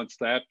Metro once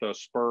that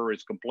spur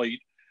is complete.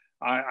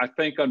 I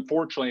think,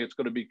 unfortunately, it's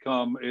going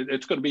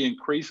to be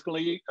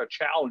increasingly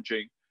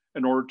challenging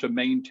in order to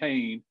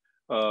maintain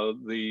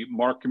the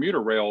MARC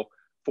commuter rail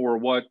for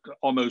what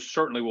almost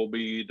certainly will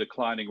be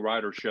declining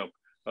ridership.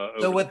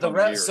 So with the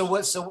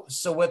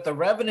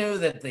revenue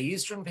that the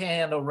Eastern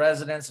Panhandle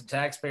residents and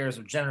taxpayers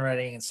are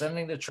generating and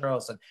sending to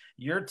Charleston,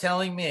 you're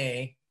telling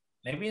me,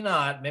 maybe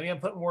not, maybe I'm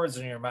putting words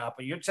in your mouth,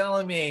 but you're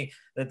telling me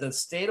that the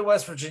state of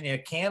West Virginia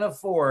can't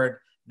afford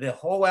the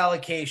whole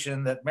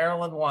allocation that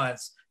Maryland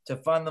wants to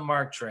fund the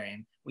MARC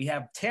train. We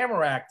have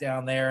Tamarack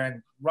down there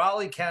in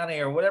Raleigh County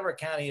or whatever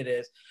county it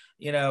is.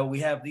 We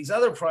have these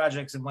other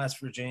projects in West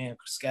Virginia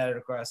scattered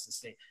across the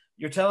state.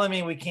 You're telling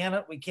me we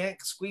can't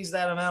squeeze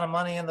that amount of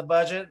money in the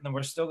budget, and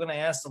we're still going to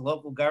ask the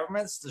local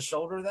governments to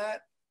shoulder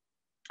that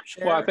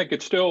share? Well, I think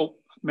it's still,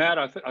 Matt,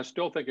 I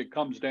still think it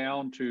comes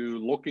down to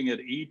looking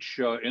at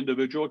each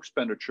individual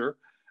expenditure.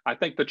 I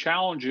think the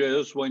challenge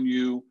is when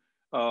you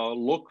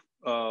look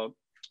at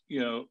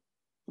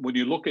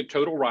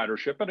total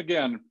ridership, and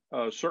again,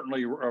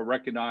 certainly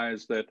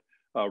recognize that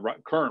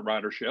current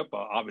ridership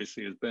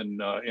obviously has been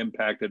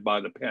impacted by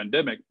the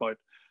pandemic. But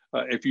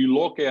if you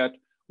look at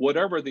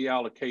whatever the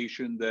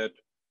allocation that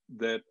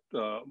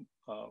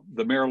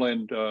the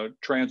Maryland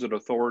Transit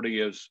Authority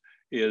is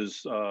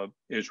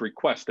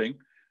requesting,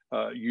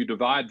 you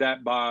divide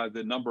that by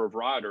the number of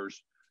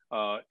riders,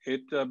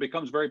 it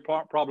becomes very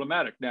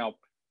problematic. Now,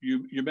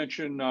 you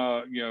mentioned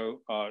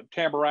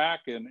Tamarack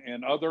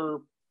and other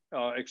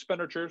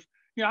expenditures.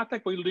 I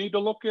think we need to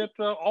look at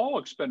all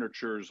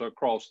expenditures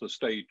across the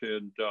state,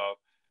 and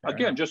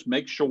again, just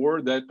make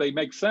sure that they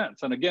make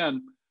sense. And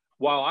again,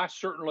 while I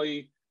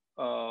certainly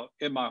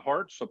in my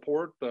heart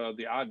support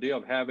the idea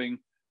of having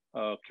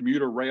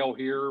commuter rail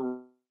here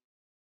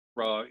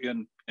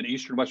in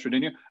Eastern West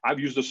Virginia, I've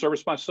used the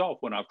service myself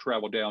when I've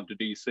traveled down to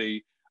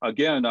DC.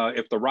 Again,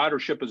 if the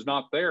ridership is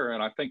not there,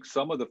 and I think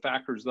some of the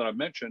factors that I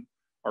mentioned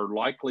are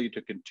likely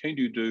to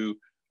continue to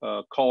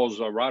cause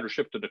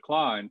ridership to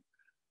decline,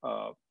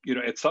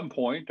 at some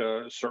point,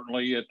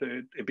 certainly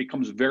it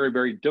becomes very,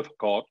 very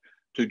difficult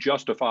to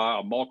justify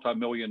a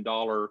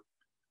multi-million-dollar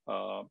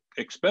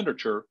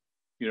expenditure,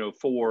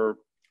 for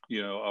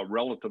a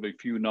relatively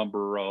few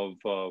number of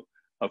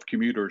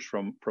commuters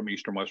from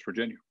Eastern West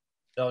Virginia.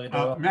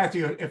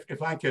 Matthew,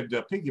 if I could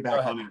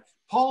piggyback on that,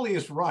 Paul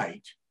is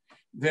right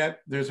that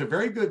there's a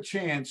very good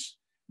chance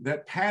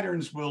that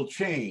patterns will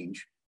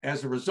change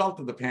as a result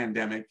of the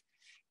pandemic,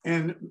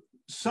 and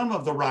some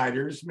of the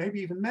riders, maybe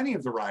even many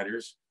of the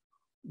riders,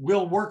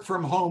 will work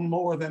from home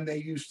more than they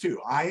used to.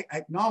 I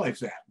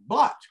acknowledge that,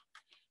 but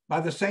by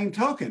the same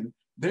token,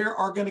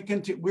 we're going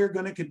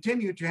to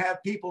continue to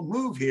have people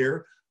move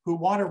here who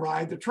want to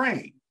ride the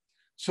train.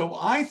 So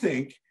I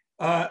think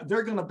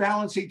they're going to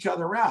balance each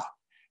other out.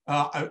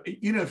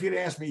 If you'd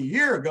asked me a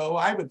year ago,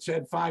 I would have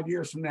said 5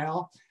 years from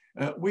now,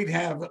 we'd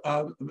have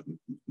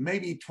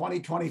maybe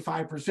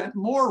 20-25%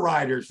 more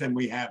riders than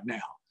we have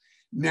now.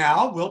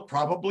 Now we'll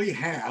probably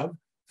have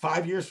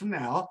 5 years from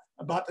now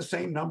about the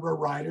same number of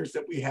riders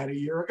that we had a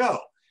year ago.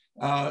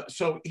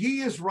 So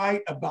he is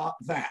right about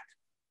that.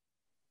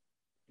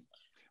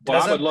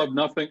 Well, I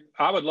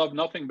would love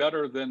nothing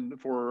better than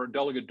for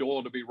Delegate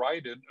Doyle to be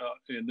right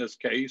in this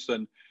case,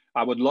 and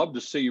I would love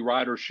to see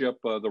ridership,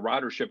 the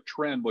ridership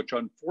trend, which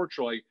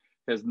unfortunately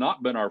has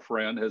not been our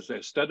friend, has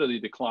steadily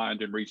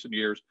declined in recent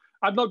years.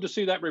 I'd love to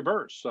see that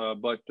reverse,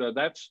 but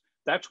that's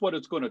what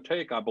it's going to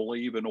take, I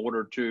believe, in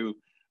order to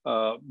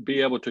be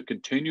able to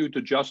continue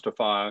to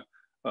justify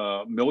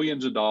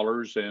millions of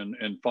dollars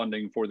in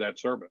funding for that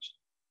service.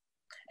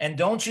 And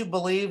don't you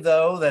believe,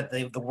 though, that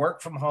the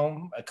work from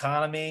home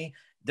economy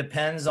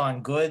depends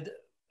on good,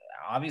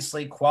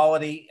 obviously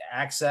quality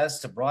access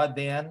to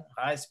broadband,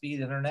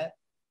 high-speed internet?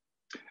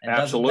 And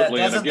Absolutely.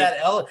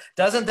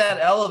 Doesn't that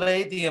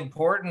elevate the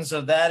importance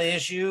of that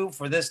issue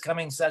for this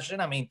coming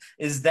session? I mean,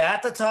 is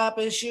that the top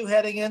issue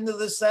heading into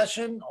this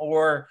session,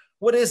 or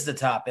what is the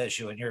top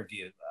issue in your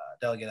view,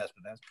 Delegate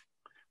Espinosa?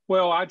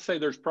 Well, I'd say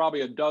there's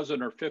probably a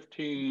dozen or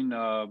 15,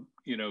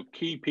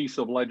 key piece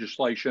of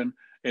legislation,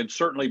 and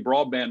certainly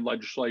broadband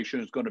legislation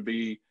is going to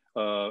be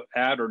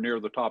at or near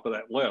the top of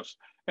that list.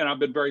 And I've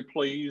been very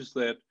pleased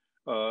that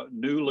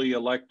newly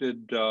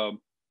elected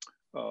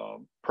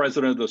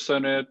President of the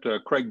Senate,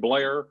 Craig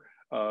Blair,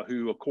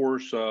 who of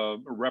course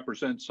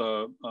represents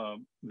the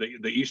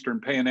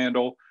Eastern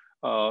Panhandle.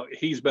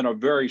 He's been a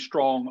very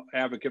strong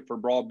advocate for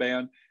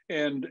broadband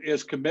and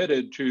is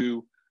committed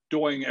to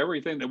doing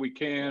everything that we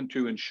can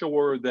to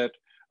ensure that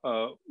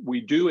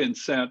we do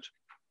incent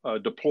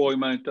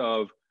deployment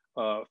of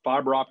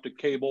fiber optic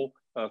cable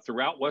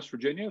throughout West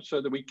Virginia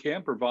so that we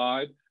can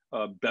provide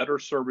better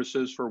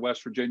services for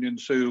West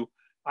Virginians who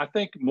I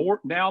think more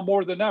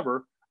than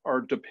ever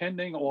are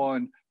depending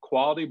on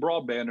quality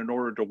broadband in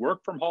order to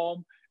work from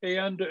home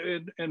and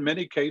in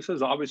many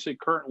cases, obviously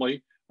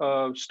currently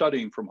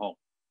studying from home.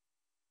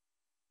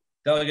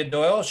 Delegate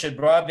Doyle, should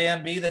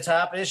broadband be the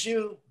top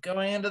issue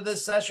going into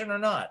this session or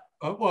not?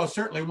 Well,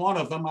 certainly one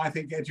of them. I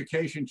think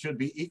education should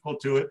be equal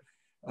to it.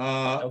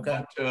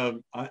 Okay.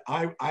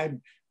 But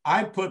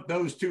I'd put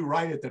those two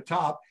right at the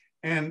top.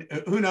 And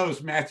who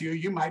knows, Matthew,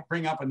 you might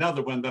bring up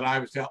another one that I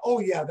would say, oh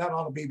yeah, that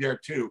ought to be there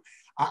too.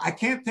 I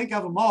can't think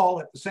of them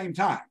all at the same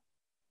time.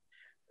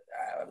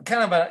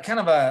 Kind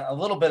of a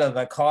little bit of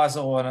a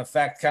causal and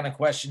effect kind of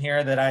question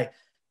here that I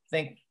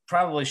think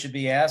probably should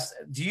be asked.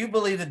 Do you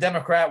believe the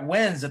Democrat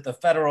wins at the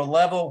federal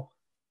level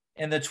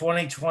in the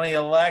 2020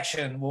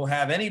 election will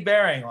have any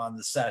bearing on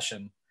the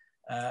session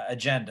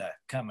agenda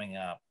coming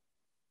up?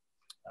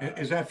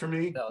 Is that for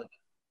me?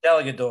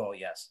 Delegate Doyle,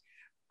 yes.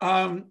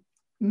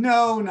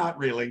 No, not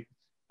really.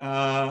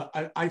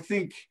 I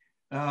think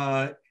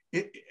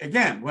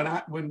again,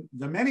 when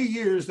the many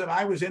years that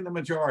I was in the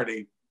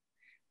majority,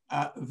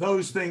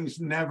 those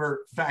things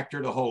never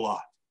factored a whole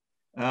lot.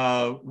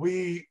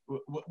 We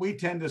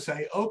tend to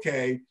say,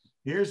 okay,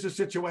 here's the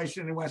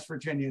situation in West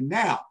Virginia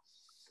now.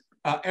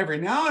 Every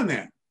now and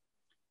then,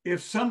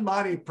 if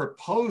somebody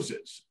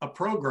proposes a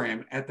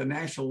program at the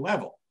national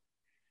level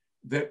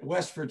that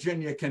West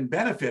Virginia can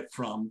benefit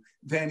from,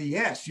 then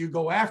yes, you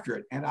go after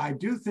it. And I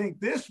do think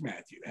this,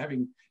 Matthew,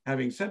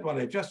 having said what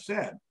I just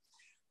said,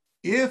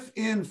 if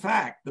in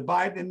fact the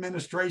Biden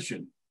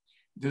administration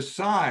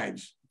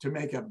decides to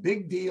make a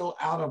big deal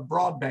out of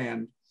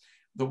broadband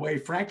the way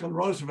Franklin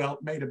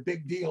Roosevelt made a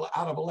big deal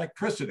out of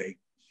electricity,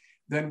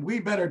 then we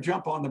better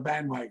jump on the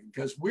bandwagon,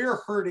 because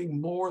we're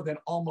hurting more than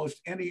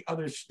almost any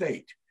other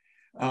state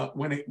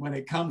when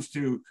it comes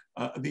to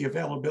the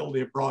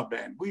availability of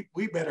broadband.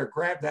 We better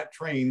grab that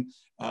train,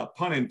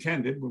 pun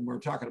intended, when we're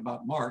talking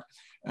about Mark,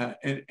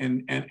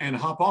 and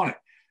hop on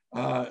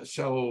it.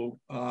 So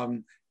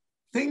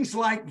things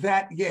like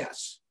that,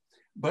 yes,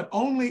 but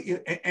only,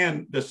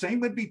 and the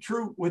same would be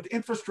true with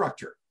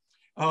infrastructure.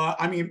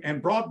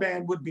 And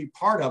broadband would be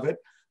part of it,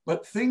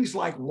 but things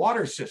like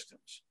water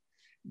systems.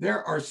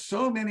 There are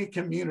so many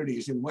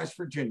communities in West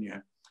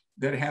Virginia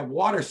that have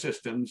water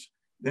systems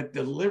that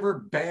deliver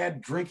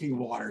bad drinking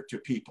water to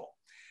people.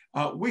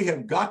 We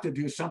have got to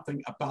do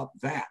something about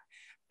that.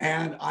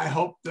 And I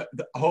hope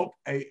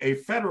a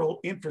federal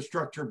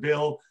infrastructure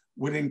bill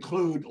would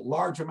include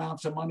large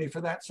amounts of money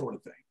for that sort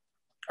of thing.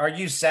 Are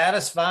you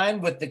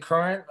satisfied with the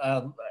current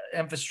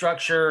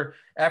infrastructure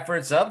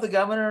efforts of the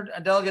governor,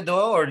 Delegate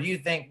Doyle, or do you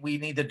think we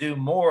need to do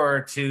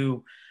more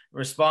to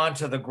respond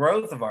to the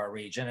growth of our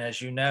region?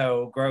 As you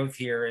know, growth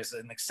here is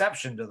an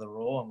exception to the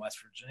rule in West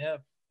Virginia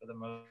for the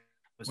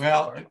most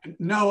part.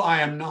 No, I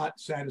am not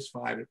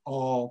satisfied at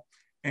all.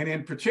 And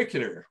in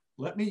particular,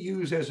 let me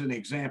use as an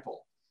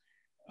example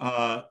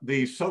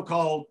the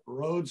so-called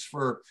Roads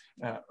for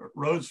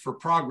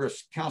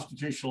Progress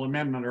constitutional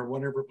amendment, or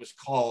whatever it was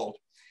called.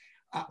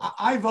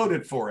 I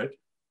voted for it.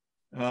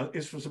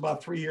 This was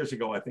about 3 years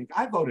ago, I think.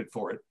 I voted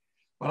for it,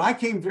 but I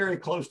came very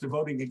close to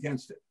voting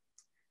against it.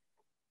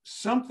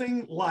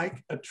 Something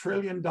like $1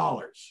 trillion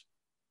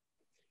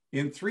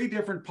in 3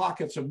 different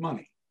pockets of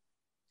money.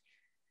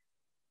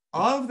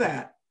 Of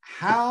that,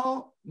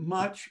 how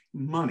much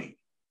money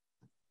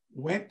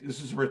went,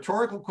 this is a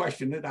rhetorical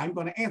question that I'm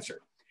going to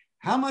answer.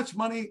 How much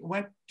money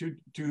went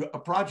to a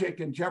project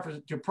in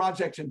Jefferson, to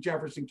projects in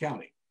Jefferson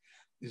County?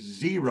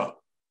 0.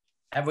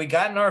 Have we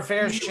gotten our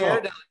fair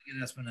share,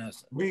 Delegate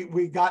Espinosa?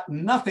 We got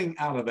nothing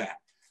out of that.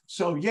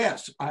 So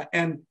yes,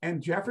 and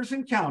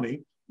Jefferson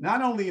County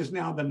not only is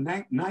now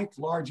the ninth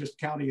largest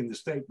county in the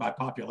state by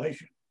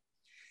population,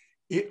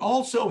 it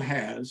also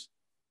has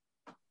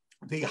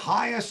the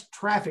highest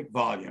traffic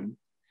volume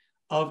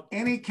of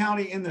any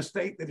county in the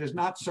state that is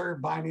not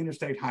served by an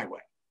interstate highway.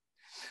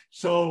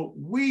 So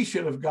we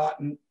should have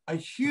gotten a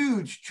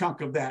huge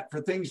chunk of that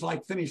for things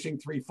like finishing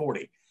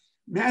 340.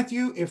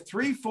 Matthew, if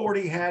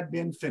 340 had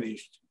been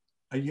finished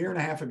a year and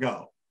a half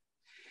ago,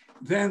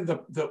 then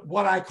the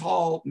what I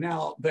call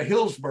now the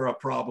Hillsborough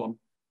problem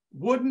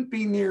wouldn't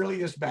be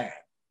nearly as bad,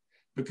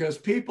 because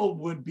people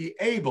would be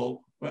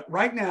able,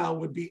 right now,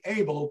 would be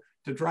able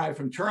to drive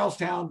from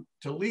Charlestown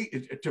to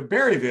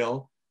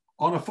Berryville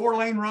on a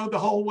 4-lane road the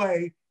whole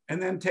way,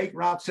 and then take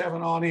Route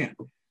 7 on in.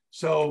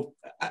 So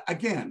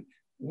again,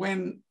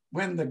 when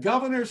the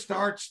governor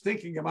starts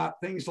thinking about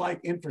things like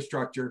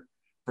infrastructure,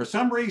 for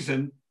some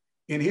reason,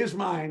 in his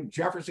mind,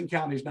 Jefferson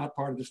County is not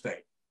part of the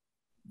state.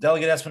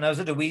 Delegate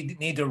Espinoza, do we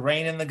need to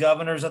rein in the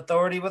governor's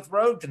authority with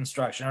road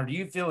construction, or do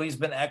you feel he's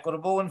been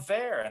equitable and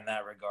fair in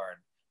that regard,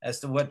 as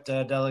to what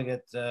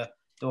Delegate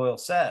Doyle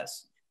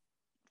says?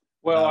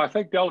 Well, I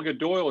think Delegate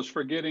Doyle is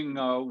forgetting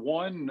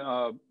one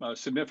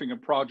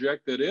significant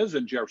project that is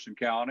in Jefferson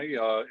County.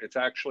 It's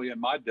actually in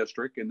my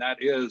district, and that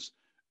is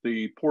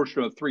the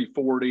portion of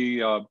 340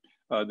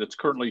 that's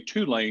currently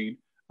 2-lane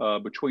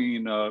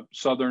between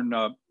southern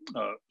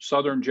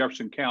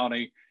Jefferson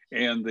County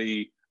and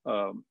the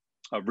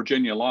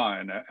Virginia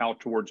line out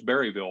towards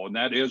Berryville. And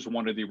that is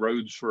one of the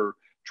roads for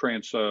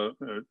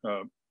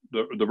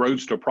the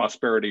Roads to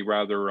Prosperity,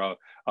 rather,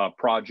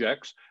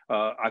 projects.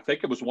 I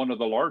think it was one of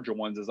the larger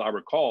ones, as I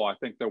recall. I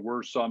think there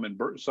were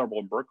several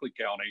in Berkeley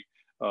County,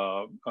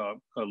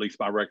 at least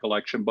my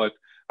recollection. But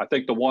I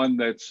think the one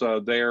that's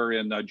there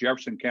in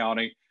Jefferson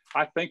County,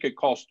 I think it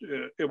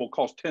will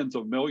cost tens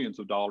of millions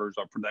of dollars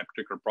for that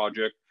particular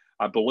project.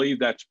 I believe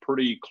that's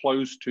pretty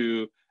close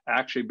to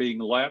actually being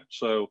let.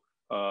 So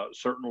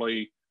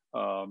certainly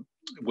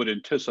would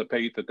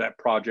anticipate that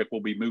project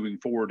will be moving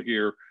forward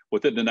here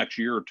within the next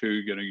year or two.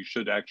 You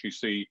should actually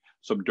see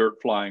some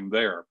dirt flying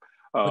there.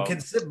 But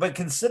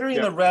considering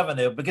the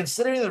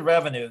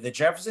revenue, that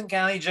Jefferson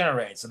County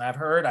generates, and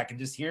I can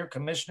just hear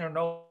Commissioner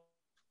Noel,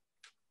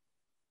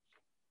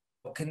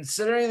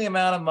 considering the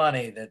amount of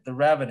money that the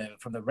revenue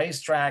from the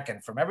racetrack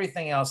and from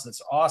everything else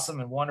that's awesome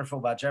and wonderful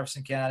about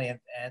Jefferson County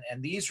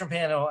and the Eastern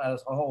Panhandle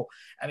as a whole,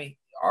 I mean,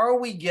 are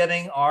we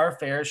getting our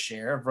fair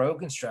share of road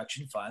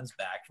construction funds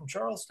back from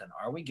Charleston?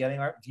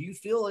 Do you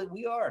feel that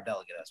we are,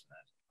 Delegate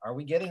Espinoza? Are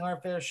we getting our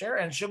fair share?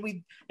 And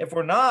if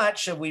we're not,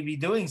 should we be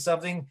doing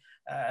something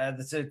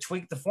to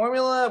tweak the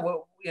formula?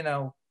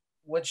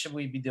 What should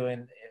we be doing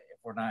if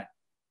we're not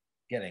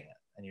getting it,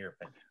 in your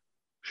opinion?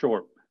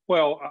 Sure.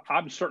 Well,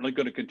 I'm certainly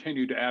going to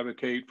continue to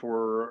advocate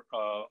for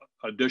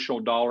additional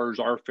dollars,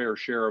 our fair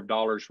share of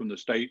dollars from the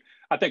state.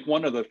 I think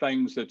one of the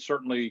things that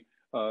certainly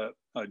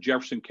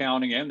Jefferson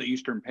County and the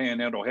Eastern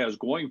Panhandle has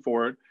going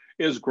for it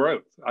is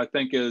growth. I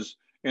think as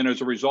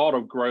a result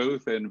of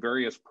growth and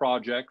various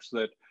projects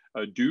that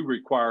do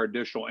require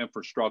additional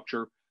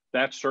infrastructure,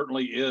 that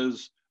certainly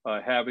is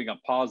having a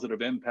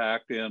positive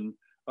impact in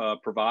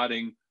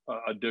providing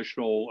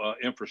additional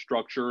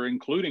infrastructure,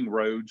 including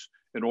roads,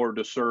 in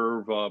order to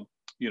serve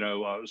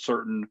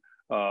certain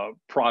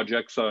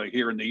projects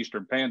here in the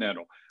Eastern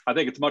Panhandle. I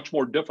think it's much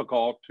more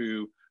difficult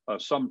to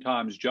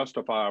sometimes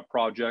justify a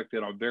project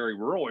in a very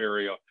rural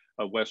area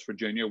of West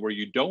Virginia where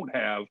you don't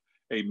have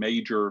a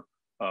major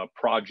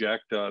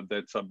project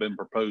that's been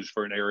proposed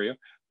for an area.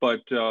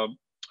 But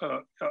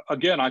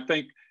again, I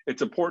think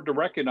it's important to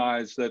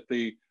recognize that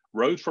the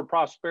Roads for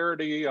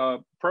Prosperity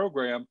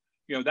program,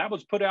 that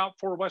was put out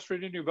for West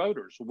Virginia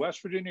voters.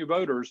 West Virginia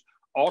voters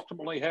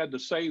ultimately had to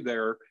say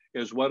there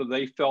is whether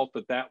they felt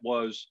that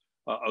was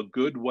a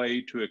good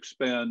way to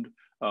expend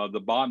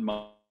the bond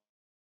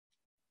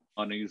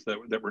monies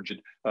that were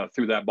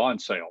through that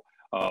bond sale.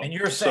 And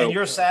you're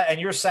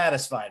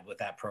satisfied with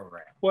that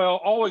program? Well,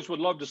 always would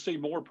love to see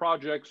more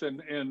projects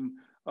in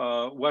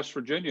West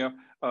Virginia,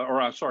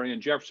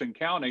 in Jefferson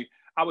County.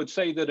 I would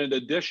say that in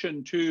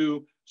addition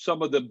to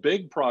some of the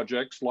big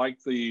projects like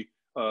the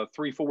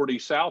 340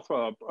 South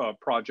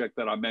project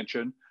that I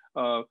mentioned,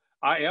 I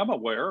am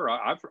aware,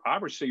 I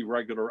receive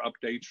regular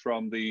updates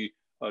from the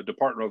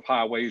Department of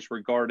Highways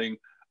regarding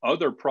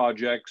other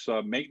projects,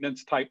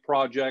 maintenance type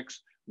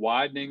projects,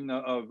 widening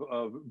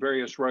of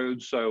various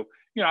roads. So,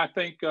 I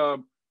think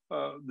the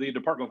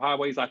Department of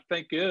Highways,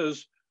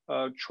 is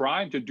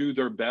trying to do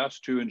their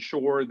best to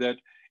ensure that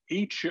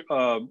each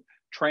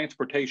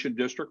transportation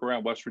district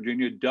around West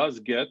Virginia does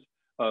get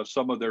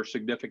some of their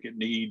significant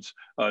needs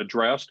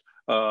addressed.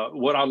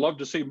 Would I love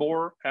to see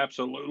more?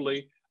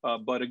 Absolutely.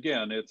 But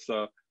again, it's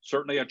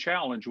certainly a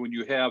challenge when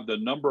you have the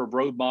number of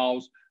road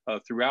miles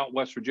throughout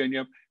West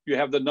Virginia. You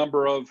have the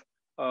number of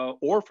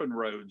orphan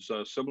roads,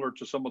 similar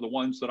to some of the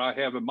ones that I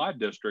have in my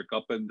district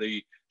up in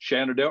the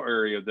Shenandoah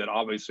area that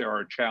obviously are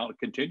a challenge,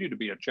 continue to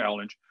be a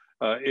challenge.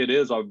 It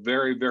is a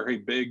very, very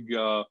big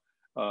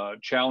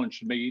challenge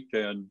to meet.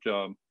 And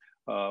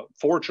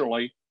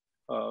fortunately,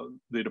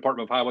 the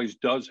Department of Highways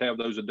does have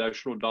those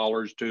additional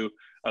dollars to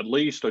at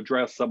least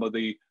address some of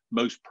the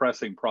most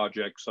pressing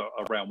projects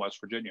around West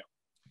Virginia.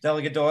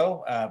 Delegate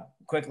Doyle,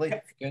 quickly.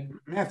 Good.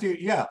 Matthew,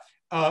 yeah.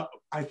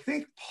 I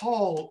think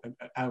Paul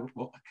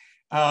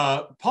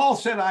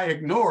said I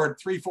ignored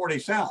 340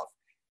 South.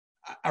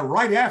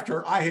 right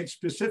after I had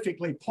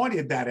specifically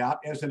pointed that out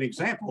as an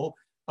example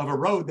of a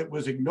road that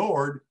was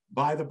ignored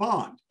by the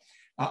bond.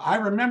 I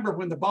remember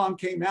when the bond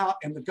came out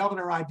and the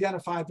governor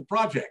identified the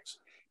projects.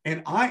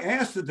 And I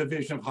asked the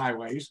Division of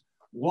Highways,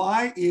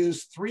 why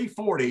is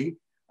 340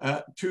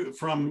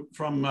 from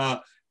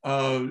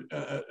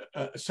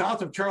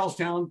south of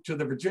Charlestown to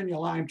the Virginia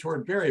line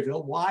toward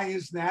Berryville, why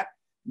is that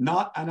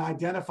not an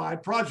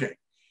identified project?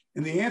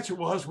 And the answer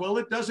was, well,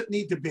 it doesn't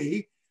need to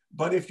be,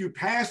 but if you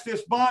pass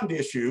this bond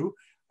issue,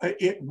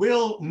 it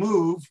will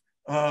move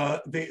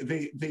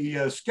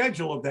the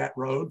schedule of that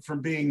road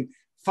from being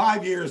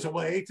 5 years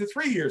away to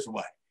 3 years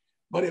away.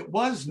 But it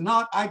was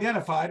not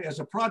identified as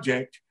a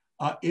project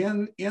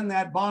in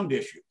that bond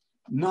issue.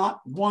 Not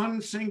one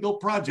single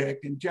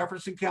project in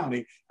Jefferson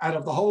County out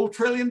of the whole $1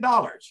 trillion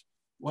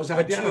was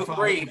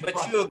identified.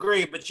 But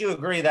you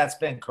agree that's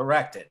been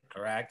corrected,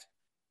 correct?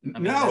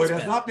 No, it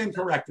has not been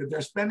corrected.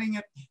 They're spending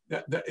it,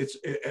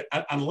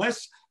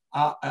 unless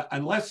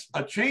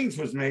a change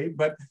was made.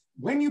 But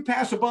when you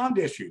pass a bond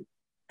issue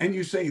and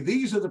you say,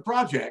 these are the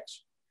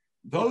projects,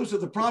 those are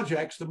the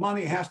projects the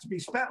money has to be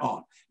spent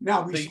on.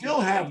 Now, we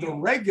still have the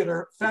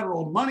regular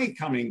federal money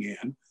coming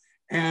in.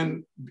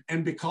 And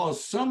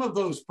because some of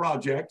those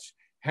projects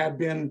had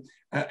been,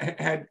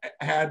 had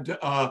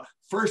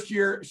first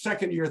year,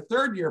 second year,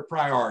 third year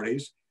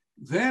priorities,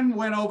 then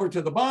went over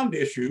to the bond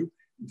issue,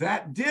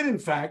 that did in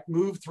fact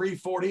move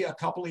 340 a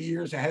couple of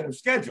years ahead of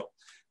schedule.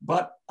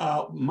 But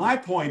my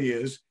point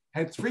is,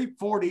 had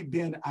 340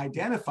 been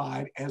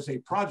identified as a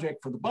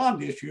project for the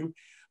bond issue,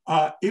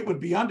 it would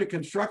be under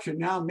construction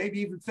now,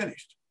 maybe even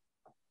finished.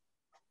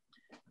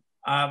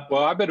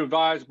 Well, I've been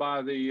advised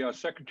by the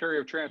Secretary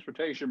of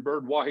Transportation,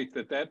 Byrd White,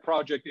 that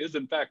project is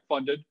in fact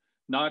funded.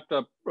 Not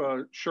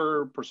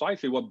sure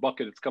precisely what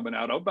bucket it's coming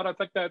out of, but I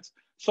think that's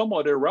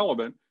somewhat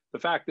irrelevant. The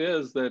fact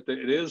is that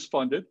it is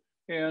funded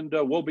and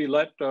will be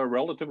let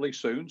relatively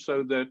soon,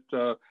 so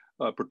that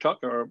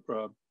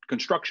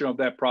construction of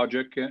that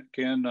project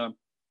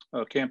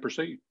can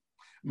proceed.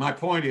 My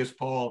point is,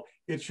 Paul,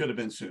 it should have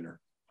been sooner.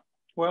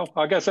 Well,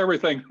 I guess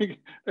everything,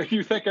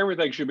 you think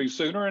everything should be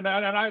sooner, and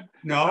I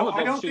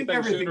don't think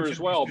everything sooner as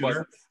well,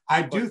 but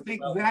I do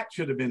think that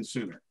should have been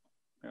sooner.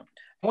 Yeah.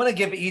 I want to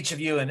give each of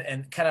you,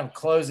 and kind of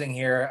closing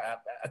here,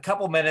 a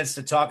couple minutes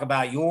to talk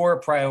about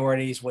your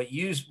priorities, what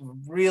you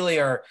really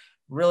are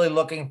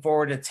looking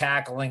forward to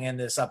tackling in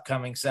this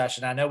upcoming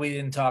session. I know we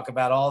didn't talk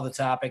about all the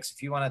topics.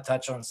 If you want to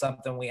touch on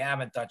something we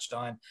haven't touched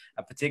on,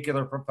 a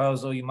particular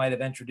proposal you might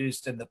have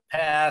introduced in the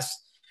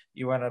past,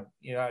 you want to,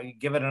 you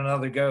give it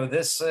another go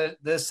this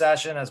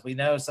session. As we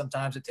know,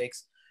 sometimes it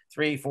takes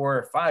 3, 4,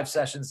 or 5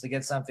 sessions to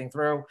get something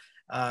through.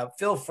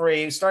 Feel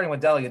free, starting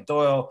with Delegate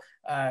Doyle,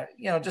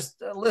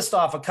 just list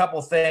off a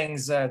couple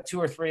things, 2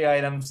 or 3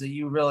 items that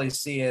you really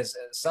see as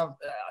some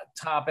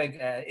topic,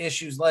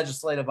 issues,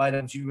 legislative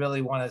items you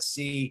really want to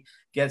see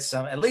get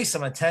at least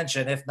some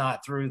attention, if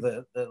not through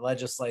the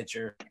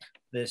legislature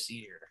this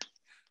year.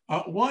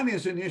 One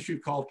is an issue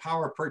called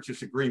power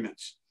purchase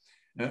agreements,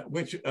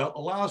 which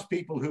allows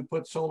people who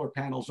put solar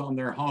panels on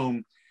their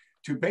home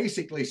to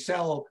basically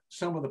sell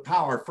some of the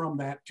power from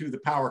that to the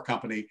power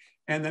company.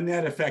 And the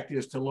net effect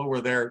is to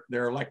lower their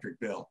electric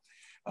bill.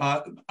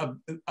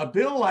 A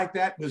bill like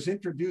that was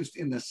introduced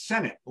in the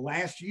Senate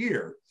last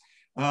year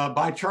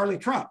by Charlie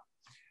Trump.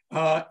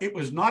 It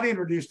was not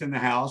introduced in the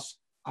House.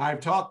 I've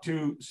talked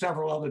to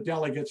several other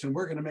delegates, and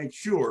we're going to make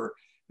sure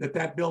that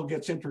that bill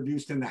gets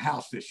introduced in the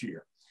House this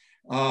year.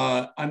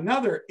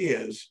 Another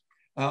is,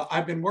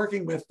 I've been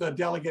working with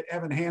Delegate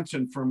Evan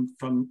Hansen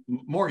from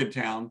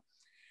Morgantown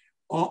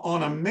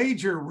on a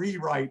major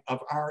rewrite of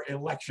our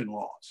election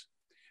laws.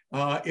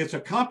 It's a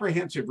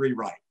comprehensive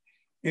rewrite,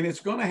 and it's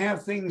going to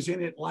have things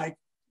in it like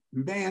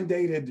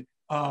mandated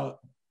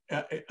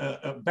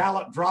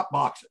ballot drop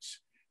boxes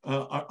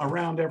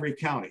around every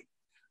county.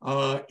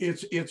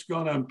 It's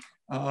going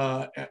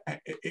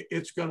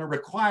to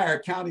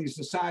require counties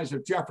the size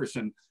of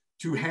Jefferson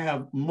to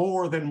have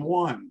more than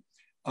one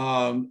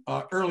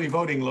early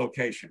voting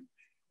location.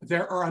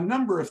 There are a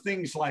number of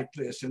things like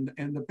this, and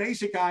the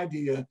basic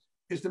idea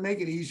is to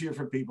make it easier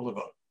for people to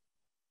vote.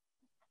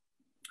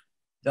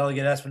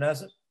 Delegate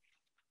Espinosa.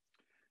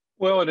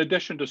 Well, in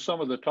addition to some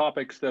of the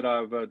topics that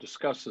I've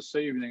discussed this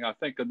evening, I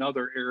think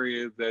another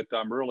area that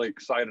I'm really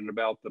excited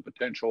about the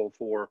potential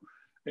for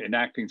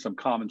enacting some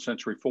common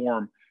sense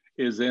reform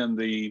is in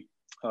the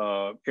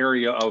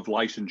area of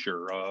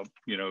licensure,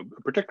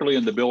 particularly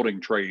in the building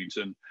trades.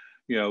 And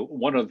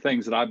one of the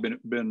things that I've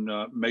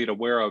been made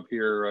aware of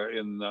here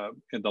in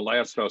the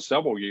last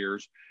several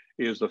years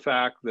is the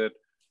fact that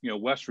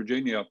West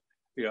Virginia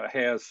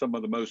has some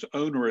of the most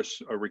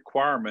onerous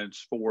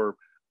requirements for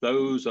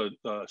those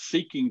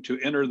seeking to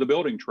enter the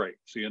building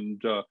trades.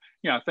 And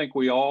I think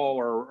we all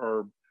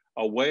are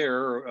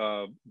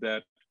aware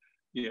that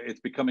it's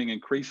becoming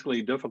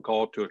increasingly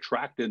difficult to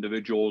attract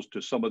individuals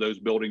to some of those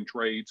building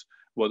trades,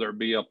 whether it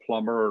be a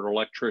plumber or an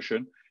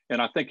electrician. And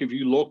I think if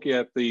you look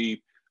at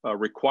the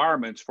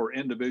requirements for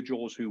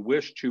individuals who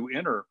wish to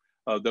enter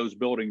those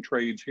building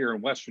trades here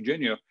in West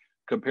Virginia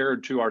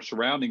compared to our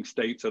surrounding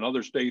states and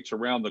other states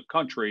around the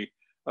country,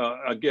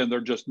 again,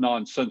 they're just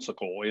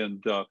nonsensical.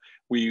 And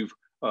we've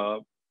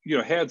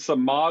had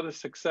some modest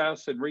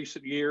success in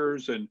recent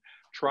years in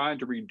trying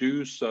to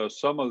reduce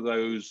some of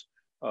those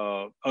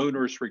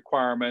onerous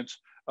requirements,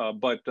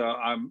 but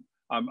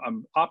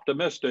I'm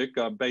optimistic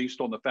based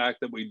on the fact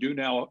that we do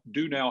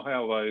now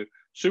have a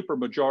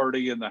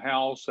supermajority in the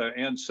House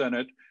and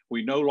Senate.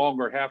 We no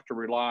longer have to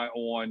rely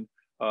on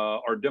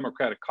our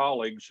Democratic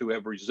colleagues who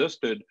have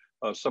resisted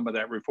some of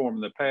that reform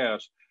in the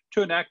past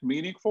to enact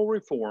meaningful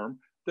reform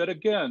that,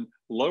 again,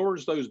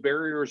 lowers those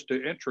barriers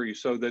to entry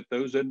so that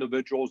those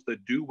individuals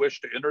that do wish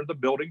to enter the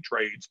building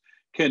trades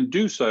can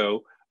do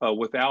so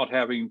without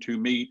having to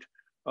meet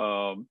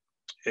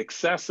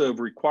excessive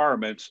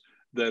requirements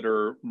that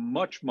are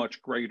much,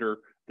 much greater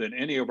than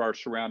any of our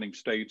surrounding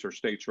states or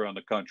states around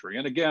the country.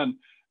 And again,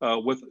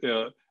 with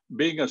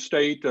being a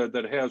state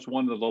that has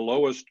one of the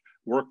lowest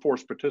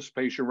workforce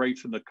participation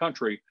rates in the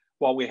country,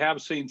 while we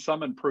have seen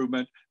some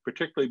improvement,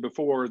 particularly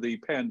before the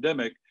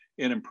pandemic,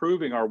 in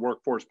improving our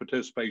workforce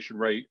participation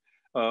rate,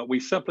 we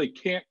simply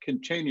can't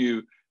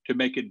continue to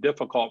make it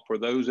difficult for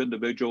those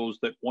individuals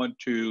that want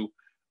to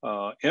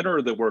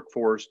enter the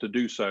workforce to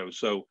do so.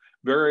 So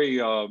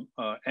very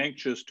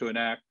anxious to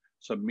enact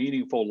some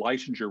meaningful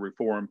licensure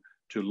reform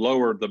to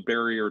lower the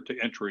barrier to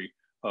entry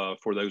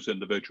for those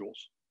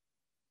individuals.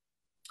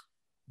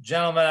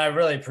 Gentlemen, I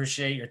really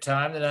appreciate your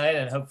time tonight,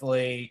 and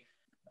hopefully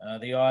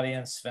the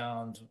audience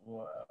found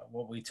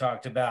what we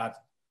talked about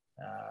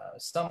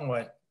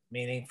somewhat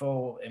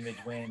meaningful in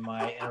between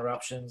my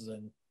interruptions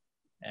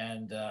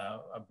and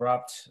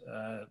abrupt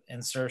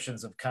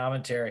insertions of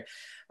commentary.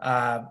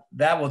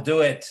 That will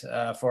do it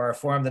for our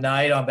forum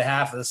tonight. On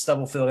behalf of the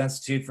Stubblefield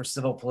Institute for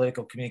Civil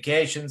Political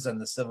Communications and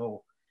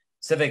the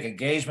Civic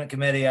Engagement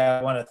Committee,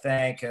 I want to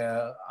thank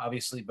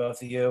obviously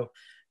both of you,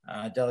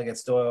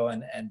 Delegates Doyle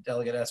and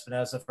Delegate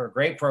Espinosa, for a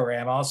great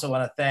program. I also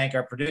want to thank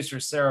our producer,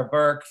 Sarah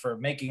Burke, for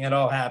making it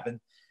all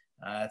happen.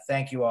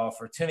 Thank you all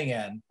for tuning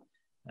in,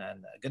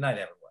 and good night,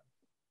 everyone.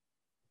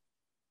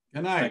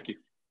 Good night. Thank you.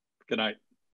 Good night.